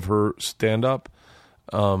lot of her stand up,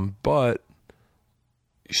 but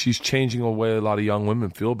she's changing the way a lot of young women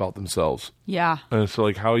feel about themselves. Yeah. And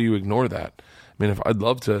so how do you ignore that? I mean, if I'd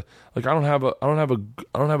love to, I don't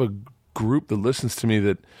have a group that listens to me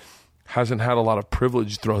that hasn't had a lot of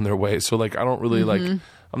privilege thrown their way. So I don't really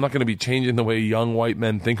I'm not going to be changing the way young white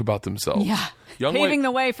men think about themselves. Yeah. Paving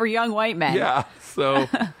the way for young white men. Yeah. So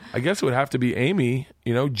I guess it would have to be Amy,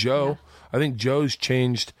 Joe. Yeah. I think Joe's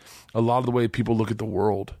changed a lot of the way people look at the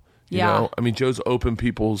world. You know? I mean, Joe's opened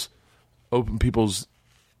people's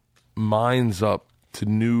minds up to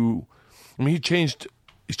new. I mean, he's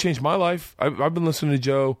changed my life. I've been listening to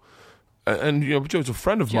Joe, and Joe's a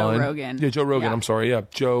friend of mine. Joe Rogan. Yeah, Joe Rogan. Yeah. I'm sorry. Yeah,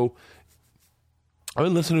 Joe. I've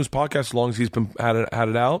been listening to his podcast as long as he's been had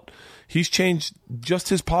it out. He's changed. Just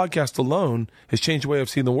his podcast alone has changed the way I've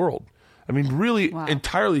seen the world. I mean, really,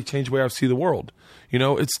 entirely changed the way I see the world.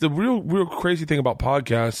 It's the real crazy thing about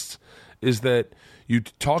podcasts is that you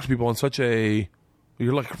talk to people on such a.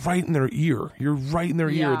 You're right in their ear. You're right in their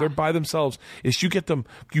ear. They're by themselves. It's you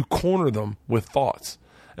corner them with thoughts.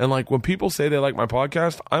 And when people say they like my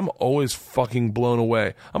podcast, I'm always fucking blown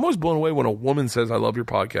away. I'm always blown away when a woman says, I love your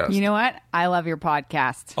podcast. You know what? I love your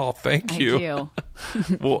podcast. Oh, thank you. I do.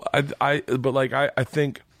 Well, I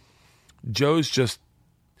think Joe's just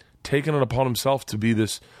taken it upon himself to be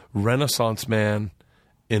this Renaissance man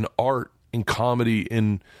in art, in comedy,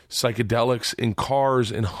 in psychedelics, in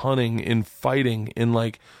cars, in hunting, in fighting,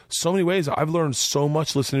 in so many ways. I've learned so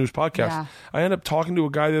much listening to his podcast. Yeah. I ended up talking to a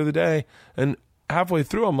guy the other day, and halfway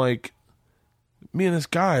through, I'm like, me and this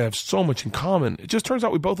guy have so much in common. It just turns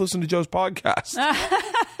out we both listen to Joe's podcast.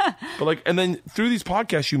 But and then through these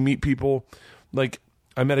podcasts, you meet people.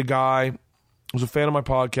 I met a guy who was a fan of my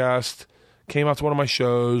podcast, came out to one of my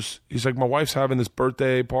shows. He's like, my wife's having this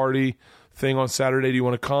birthday party thing on Saturday. Do you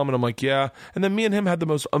want to come? And I'm like, yeah. And then me and him had the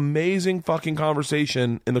most amazing fucking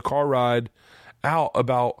conversation in the car ride out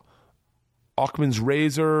about Ockman's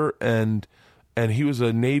razor, and he was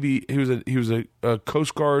a Navy, he was a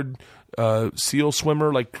Coast Guard SEAL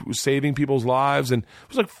swimmer, saving people's lives, and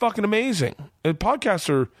it was fucking amazing. And podcasts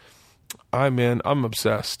are, I'm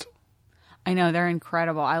obsessed. I know, they're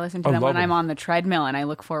incredible. I listen to them when I'm on the treadmill, and I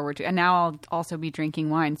look forward to. And now I'll also be drinking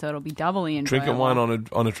wine, so it'll be doubly enjoyable. Drinking wine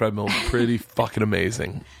on a treadmill, pretty fucking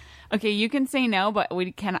amazing. Okay, you can say no, but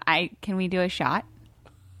can we do a shot?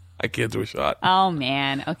 I can't do a shot. Oh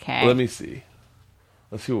man, okay. Let me see.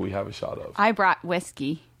 Let's see what we have a shot of. I brought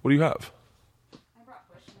whiskey. What do you have? I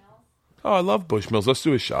brought Bushmills. Oh, I love Bushmills. Let's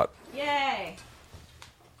do a shot. Yay!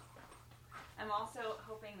 I'm also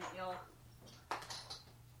hoping that you'll.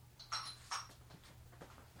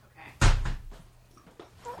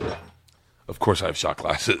 Okay. Of course I have shot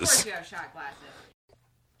glasses. Of course you have shot glasses.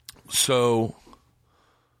 So,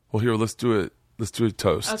 well, here, let's do it. Let's do a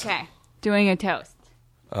toast. Okay. Doing a toast.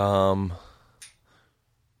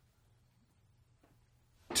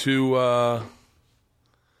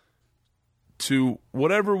 To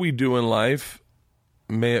whatever we do in life,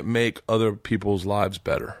 may it make other people's lives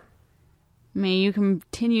better. May you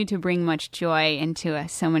continue to bring much joy into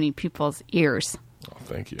so many people's ears. Oh,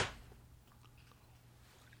 thank you.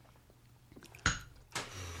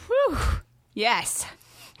 Whew. Yes.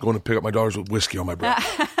 Going to pick up my daughters with whiskey on my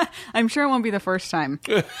breath. I'm sure it won't be the first time.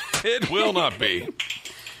 It will not be.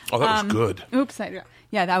 Oh, that was good. Oops.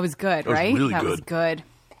 Yeah, that was good, right? Really that good. was good.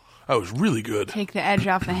 That was really good. Take the edge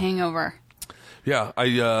off the hangover. Yeah,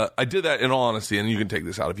 I did that in all honesty, and you can take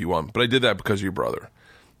this out if you want, but I did that because of your brother.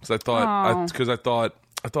 Because I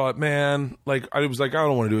thought, man, I was like, I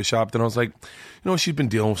don't want to do a shot. Then I was like, she's been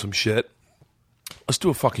dealing with some shit. Let's do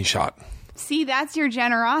a fucking shot. See, that's your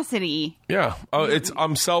generosity. Yeah.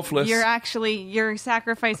 I'm selfless. You're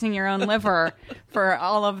sacrificing your own liver for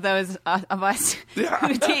all of those of us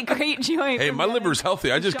who take great joy. Hey, my liver's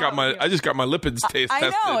healthy. I just got my lipids tested.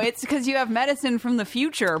 I know. It's because you have medicine from the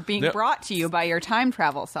future being brought to you by your time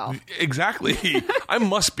travel self. Exactly. I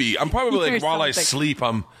must be. I'm probably while I sleep,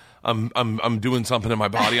 I'm doing something in my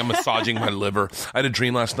body. I'm massaging my liver. I had a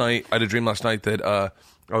dream last night that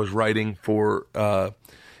I was writing for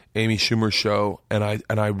Amy Schumer's show, and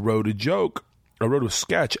I wrote a joke. I wrote a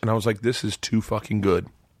sketch, and I was like, this is too fucking good.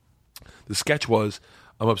 The sketch was,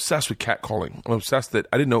 I'm obsessed with catcalling. I'm obsessed that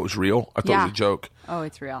I didn't know it was real. I thought it was a joke. Oh,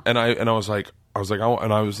 it's real. And I was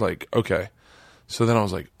like, okay. So then I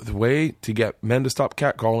was like, the way to get men to stop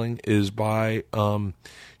catcalling is by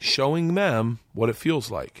showing them what it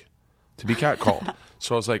feels like to be catcalled.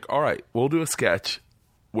 So I was like, all right, we'll do a sketch.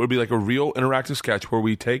 It'll be like a real interactive sketch where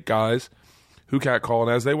we take guys who catcall,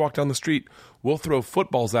 and as they walk down the street, we'll throw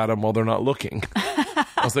footballs at them while they're not looking.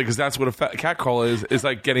 I was like, because that's what a catcall is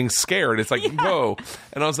like getting scared. It's like, whoa.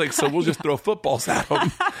 And I was like, so we'll just throw footballs at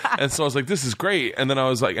them. And so I was like, this is great. And then I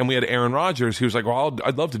was like, and we had Aaron Rodgers. He was like, well,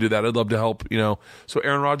 I'd love to do that. I'd love to help, So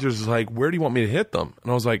Aaron Rodgers is like, where do you want me to hit them?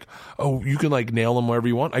 And I was like, oh, you can like nail them wherever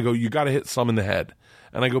you want. I go, you got to hit some in the head.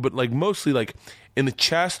 And I go, but like mostly like in the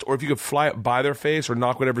chest, or if you could fly it by their face or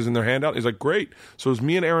knock whatever's in their hand out. He's like, great. So it was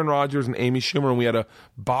me and Aaron Rodgers and Amy Schumer, and we had a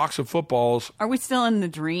box of footballs. Are we still in the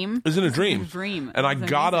dream? It was in a dream. And I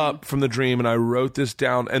got up from the dream and I wrote this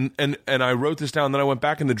down, and I wrote this down. And then I went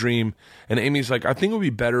back in the dream, and Amy's like, I think it would be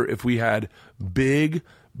better if we had big,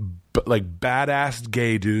 like badass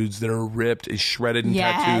gay dudes that are ripped and shredded in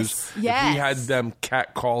tattoos. Yes. If we had them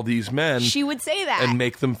catcall these men, she would say that and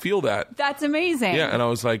make them feel that. That's amazing. Yeah, and I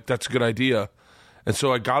was like, that's a good idea. And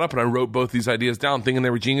so I got up and I wrote both these ideas down, thinking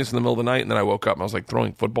they were genius in the middle of the night. And then I woke up and I was like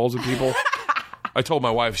throwing footballs at people. I told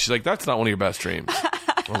my wife, she's like, that's not one of your best dreams.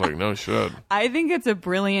 I was like, no, shit. I think it's a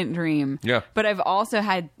brilliant dream. Yeah. But I've also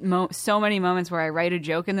had so many moments where I write a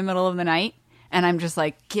joke in the middle of the night. And I'm just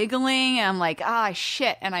like giggling, and I'm like,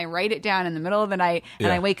 shit. And I write it down in the middle of the night, and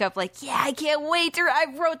I wake up like, yeah, I can't wait I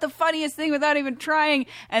wrote the funniest thing without even trying.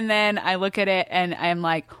 And then I look at it, and I'm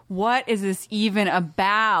like, what is this even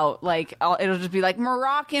about? Like, it'll just be like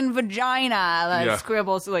Moroccan vagina,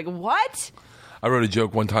 scribbles. Like, what? I wrote a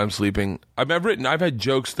joke one time sleeping. I've had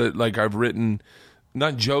jokes that like I've written,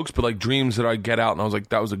 not jokes, but like dreams that I get out, and I was like,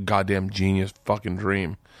 that was a goddamn genius fucking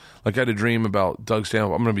dream. Like I had a dream about Doug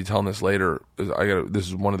Stanhope. I'm going to be telling this later. This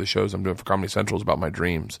is one of the shows I'm doing for Comedy Central is about my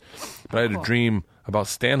dreams. But I had a dream about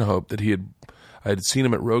Stanhope that I had seen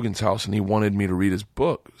him at Rogan's house, and he wanted me to read his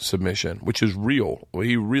book submission, which is real.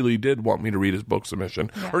 He really did want me to read his book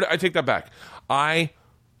submission. Yeah. Or I take that back. I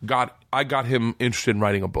got him interested in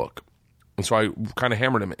writing a book. And so I kind of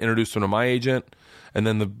hammered him, introduced him to my agent, and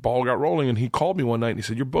then the ball got rolling, and he called me one night and he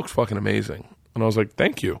said, your book's fucking amazing. And I was like,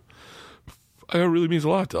 thank you. It really means a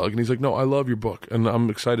lot, Doug. And he's like, no, I love your book, and I'm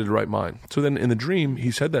excited to write mine. So then in the dream, he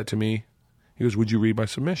said that to me. He goes, would you read my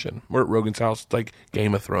submission? We're at Rogan's house. It's like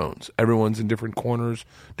Game of Thrones. Everyone's in different corners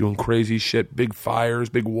doing crazy shit, big fires,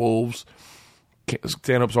 big wolves.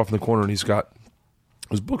 Stanhope's off in the corner, and he's got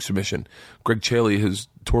his book submission. Greg Chaley, his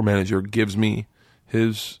tour manager, gives me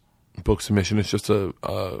his book submission. It's just a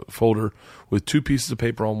folder with 2 pieces of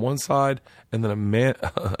paper on one side, and then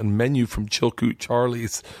a menu from Chilkoot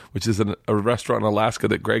Charlie's, which is a restaurant in Alaska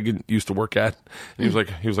that Greg used to work at. And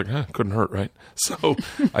he was like, couldn't hurt, right? So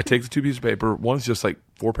I take the 2 pieces of paper. One's just like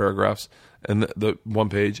 4 paragraphs, and the 1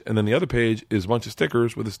 page, and then the other page is a bunch of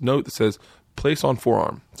stickers with this note that says "place on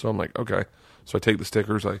forearm." So I'm like, okay. So I take the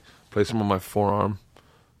stickers, I place them on my forearm.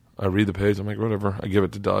 I read the page. I'm like, whatever. I give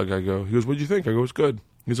it to Doug. He goes, what'd you think? I go, it's good.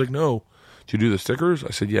 He's like, no. Did you do the stickers?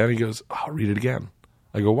 I said, yeah. And he goes, I'll read it again.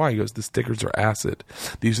 I go, why? He goes, the stickers are acid.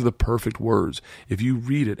 These are the perfect words. If you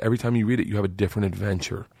read it, every time you read it, you have a different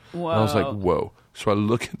adventure. Whoa. And I was like, whoa. So I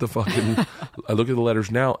look at the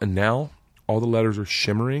letters now, and now all the letters are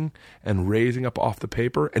shimmering and raising up off the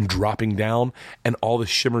paper and dropping down, and all the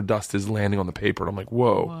shimmer dust is landing on the paper. And I'm like,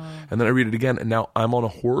 whoa. And then I read it again, and now I'm on a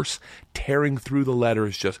horse tearing through the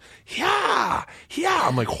letters, just, yeah.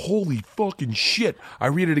 I'm like, holy fucking shit. I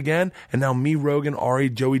read it again, and now me, Rogan, Ari,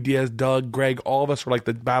 Joey Diaz, Doug, Greg, all of us are like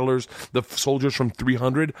the battlers, the soldiers from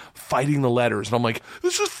 300 fighting the letters. And I'm like,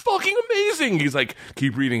 this is fucking amazing. He's like,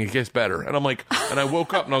 keep reading, it gets better. And I'm like, and I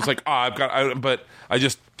woke up and I was like, but I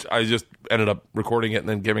just ended up recording it and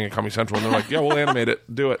then giving it Comedy Central, and they're like, yeah, we'll animate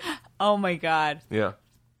it, do it. Oh my God. Yeah.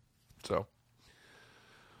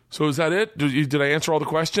 So is that it? Did I answer all the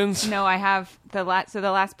questions? No, I have the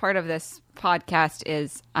last part of this podcast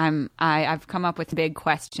is I've come up with big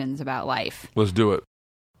questions about life. Let's do it.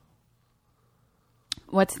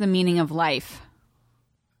 What's the meaning of life?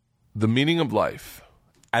 The meaning of life,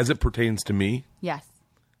 as it pertains to me, yes,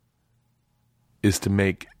 is to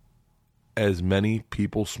make as many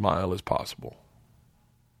people smile as possible.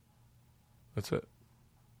 That's it.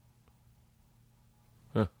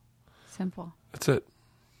 Yeah. Simple. That's it.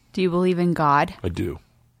 Do you believe in God? I do.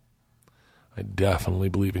 I definitely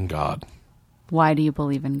believe in God. Why do you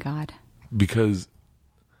believe in God? Because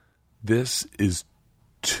this is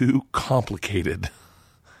too complicated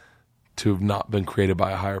to have not been created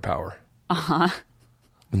by a higher power. Uh-huh.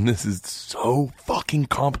 And this is so fucking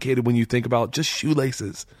complicated when you think about just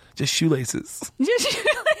shoelaces. Just shoelaces. Just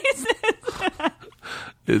shoelaces.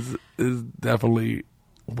 is definitely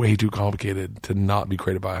way too complicated to not be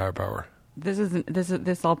created by a higher power.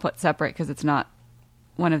 This I'll put separate because it's not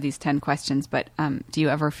one of these 10 questions, but do you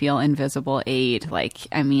ever feel invisible aid? Like,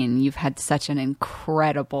 I mean, you've had such an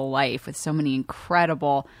incredible life with so many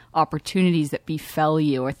incredible opportunities that befell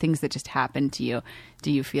you or things that just happened to you.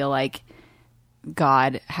 Do you feel like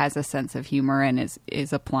God has a sense of humor and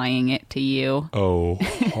is applying it to you? Oh,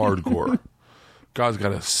 hardcore. God's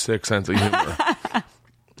got a sick sense of humor.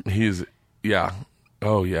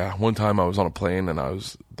 Oh yeah. One time I was on a plane and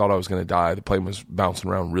thought I was going to die. The plane was bouncing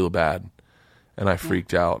around real bad. And I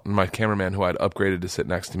freaked out. And my cameraman, who I'd upgraded to sit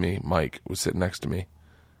next to me, Mike, was sitting next to me.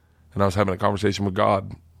 And I was having a conversation with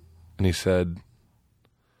God. And he said,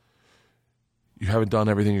 you haven't done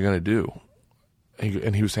everything you're going to do.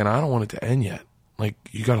 And he was saying, I don't want it to end yet. Like,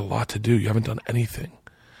 you got a lot to do. You haven't done anything.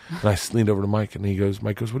 And I leaned over to Mike, and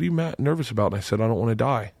Mike goes, what are you nervous about? And I said, I don't want to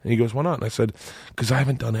die. And he goes, why not? And I said, because I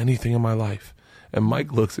haven't done anything in my life. And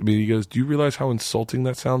Mike looks at me and he goes, do you realize how insulting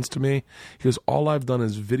that sounds to me? He goes, all I've done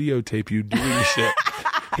is videotape you doing shit.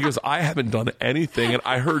 He goes, I haven't done anything. And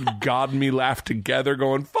I heard God and me laugh together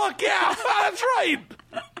going, fuck yeah, that's right.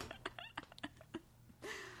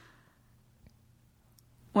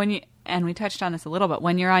 And we touched on this a little bit,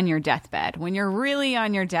 when you're on your deathbed, when you're really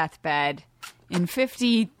on your deathbed in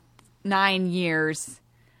 59 years,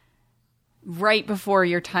 right before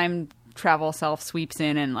your time travel self sweeps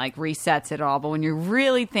in and like resets it all, but when you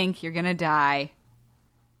really think you're gonna die,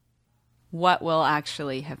 what will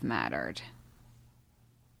actually have mattered?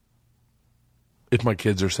 If my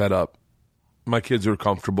kids are set up, my kids are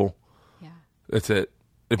comfortable. Yeah, that's it.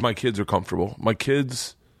 If my kids are comfortable, my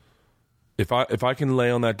kids, if I can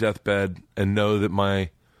lay on that deathbed and know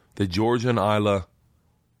that Georgia and Isla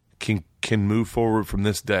can move forward from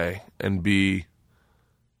this day and be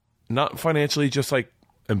not financially, just like,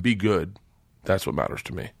 and be good. That's what matters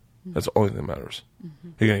to me. Mm-hmm. That's the only thing that matters.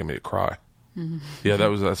 Mm-hmm. You're going to get me to cry. Mm-hmm. Yeah,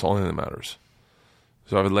 that's the only thing that matters.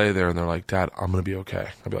 So I would lay there and they're like, Dad, I'm going to be okay.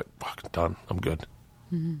 I'd be like, fuck, done. I'm good.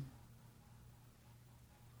 Mm-hmm.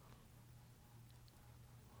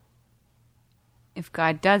 If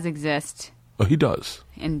God does exist. Oh, he does.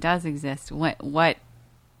 And does exist. What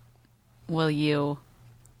will you...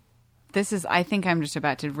 I think I'm just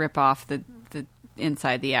about to rip off the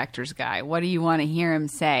Inside the Actor's Guy. What do you want to hear him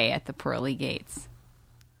say at the pearly gates?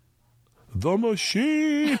 The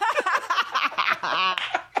machine.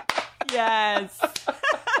 Yes.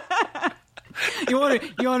 You want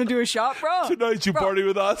to do a shot, bro? Tonight you party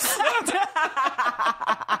with us.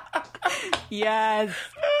 Yes.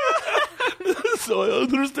 So I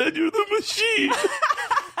understand you're the machine.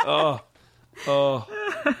 Oh,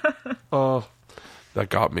 that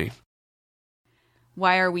got me.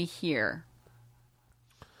 Why are we here?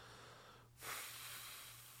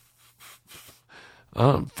 I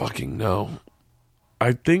don't fucking know.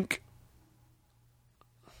 I think...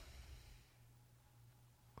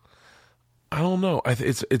 I don't know.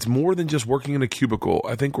 It's more than just working in a cubicle.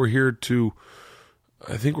 I think we're here to...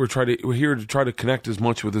 we're here to try to connect as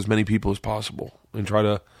much with as many people as possible. And try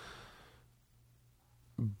to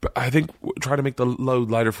make the load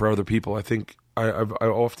lighter for other people. I think... I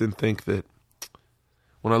often think that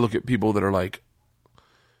when I look at people that are like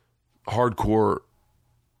hardcore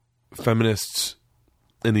feminists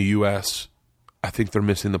in the U.S., I think they're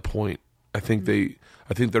missing the point. I think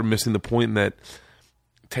they're missing the point that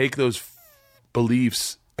take those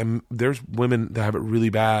beliefs, and there's women that have it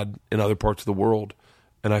really bad in other parts of the world,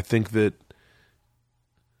 and I think that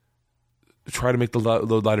try to make the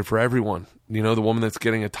load lighter for everyone. You know, the woman that's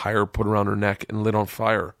getting a tire put around her neck and lit on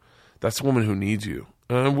fire, that's the woman who needs you.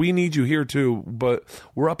 And we need you here too, but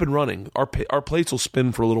we're up and running. Our plates will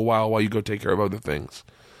spin for a little while you go take care of other things.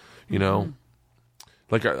 You know? Mm-hmm.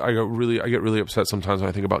 Like I get really upset sometimes when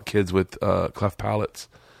I think about kids with cleft palates.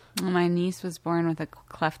 My niece was born with a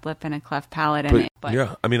cleft lip and a cleft palate But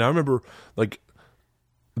yeah, I mean, I remember like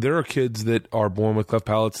there are kids that are born with cleft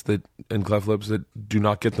palates and cleft lips that do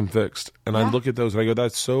not get them fixed, and I look at those and I go,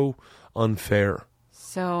 that's so unfair.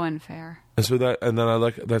 So unfair. And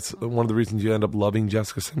then that's one of the reasons you end up loving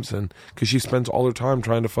Jessica Simpson, because she spends all her time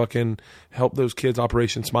trying to fucking help those kids.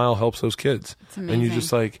 Operation Smile helps those kids. It's amazing. And you're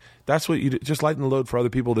just like, that's what you do. Just lighten the load for other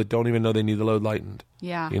people that don't even know they need the load lightened.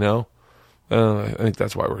 Yeah. You know? I think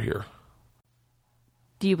that's why we're here.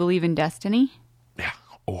 Do you believe in destiny? Yeah.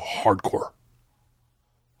 Oh, hardcore.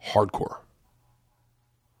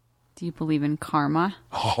 Do you believe in karma?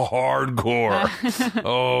 Hardcore.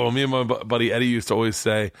 Oh, me and my buddy Eddie used to always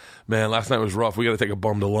say, man, last night was rough. We got to take a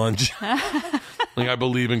bum to lunch. Like, I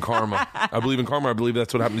believe in karma. I believe in karma. I believe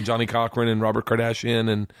that's what happened to Johnny Cochran and Robert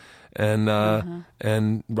Kardashian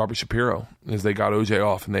and Robert Shapiro, is they got OJ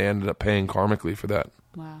off and they ended up paying karmically for that.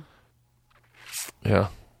 Wow. Yeah.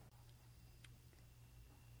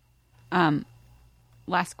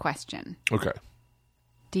 Last question. Okay.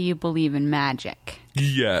 Do you believe in magic?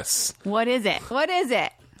 Yes. What is it? What is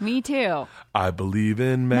it? Me too. I believe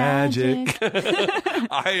in magic.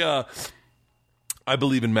 I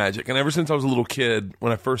believe in magic. And ever since I was a little kid,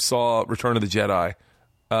 when I first saw Return of the Jedi,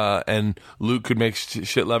 and Luke could make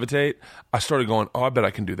shit levitate, I started going, oh, I bet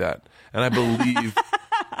I can do that. And I believe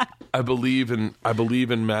I believe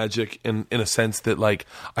in magic in a sense that, like,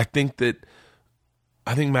 I think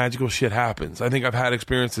magical shit happens. I think I've had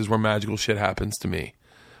experiences where magical shit happens to me,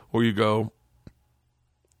 where you go,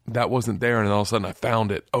 that wasn't there, and then all of a sudden I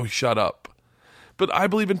found it. Oh, shut up. But I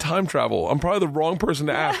believe in time travel. I'm probably the wrong person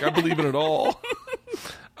to ask. I believe in it all.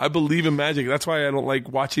 I believe in magic. That's why I don't like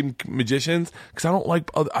watching magicians, because I don't like,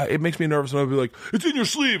 it makes me nervous when I'll be like, it's in your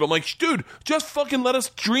sleeve. I'm like, dude, just fucking let us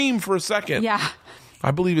dream for a second. Yeah.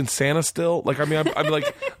 I believe in Santa still. Like, I mean, I'm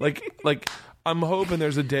like, I'm hoping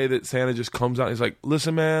there's a day that Santa just comes out and he's like,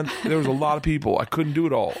 listen, man, there was a lot of people. I couldn't do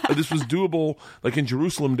it all. This was doable, like in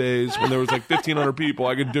Jerusalem days when there was like 1,500 people.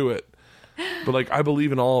 I could do it. But, like, I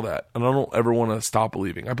believe in all that, and I don't ever want to stop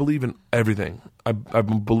believing. I believe in everything. I'm a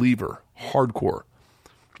believer, hardcore.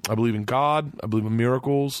 I believe in God. I believe in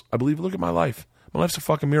miracles. Look at my life. My life's a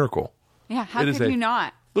fucking miracle. Yeah, how could you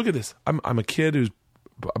not? Look at this. I'm a kid who's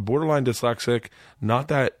borderline dyslexic. Not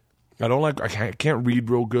that I can't read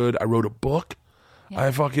real good. I wrote a book. Yeah.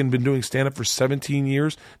 I've fucking been doing stand-up for 17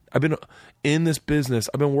 years. I've been in this business.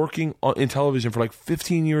 I've been working in television for like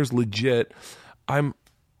 15 years legit. I'm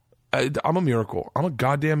a miracle. I'm a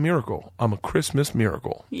goddamn miracle. I'm a Christmas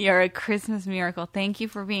miracle. You're a Christmas miracle. Thank you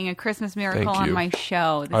for being a Christmas miracle on my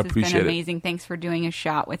show. This has been amazing. Thanks for doing a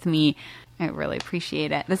shot with me. I really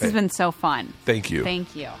appreciate it. This has been so fun. Thank you.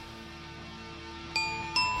 Thank you.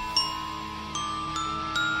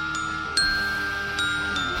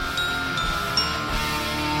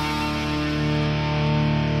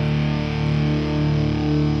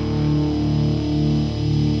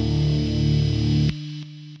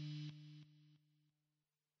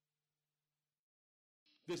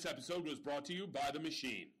 This episode was brought to you by The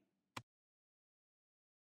Machine.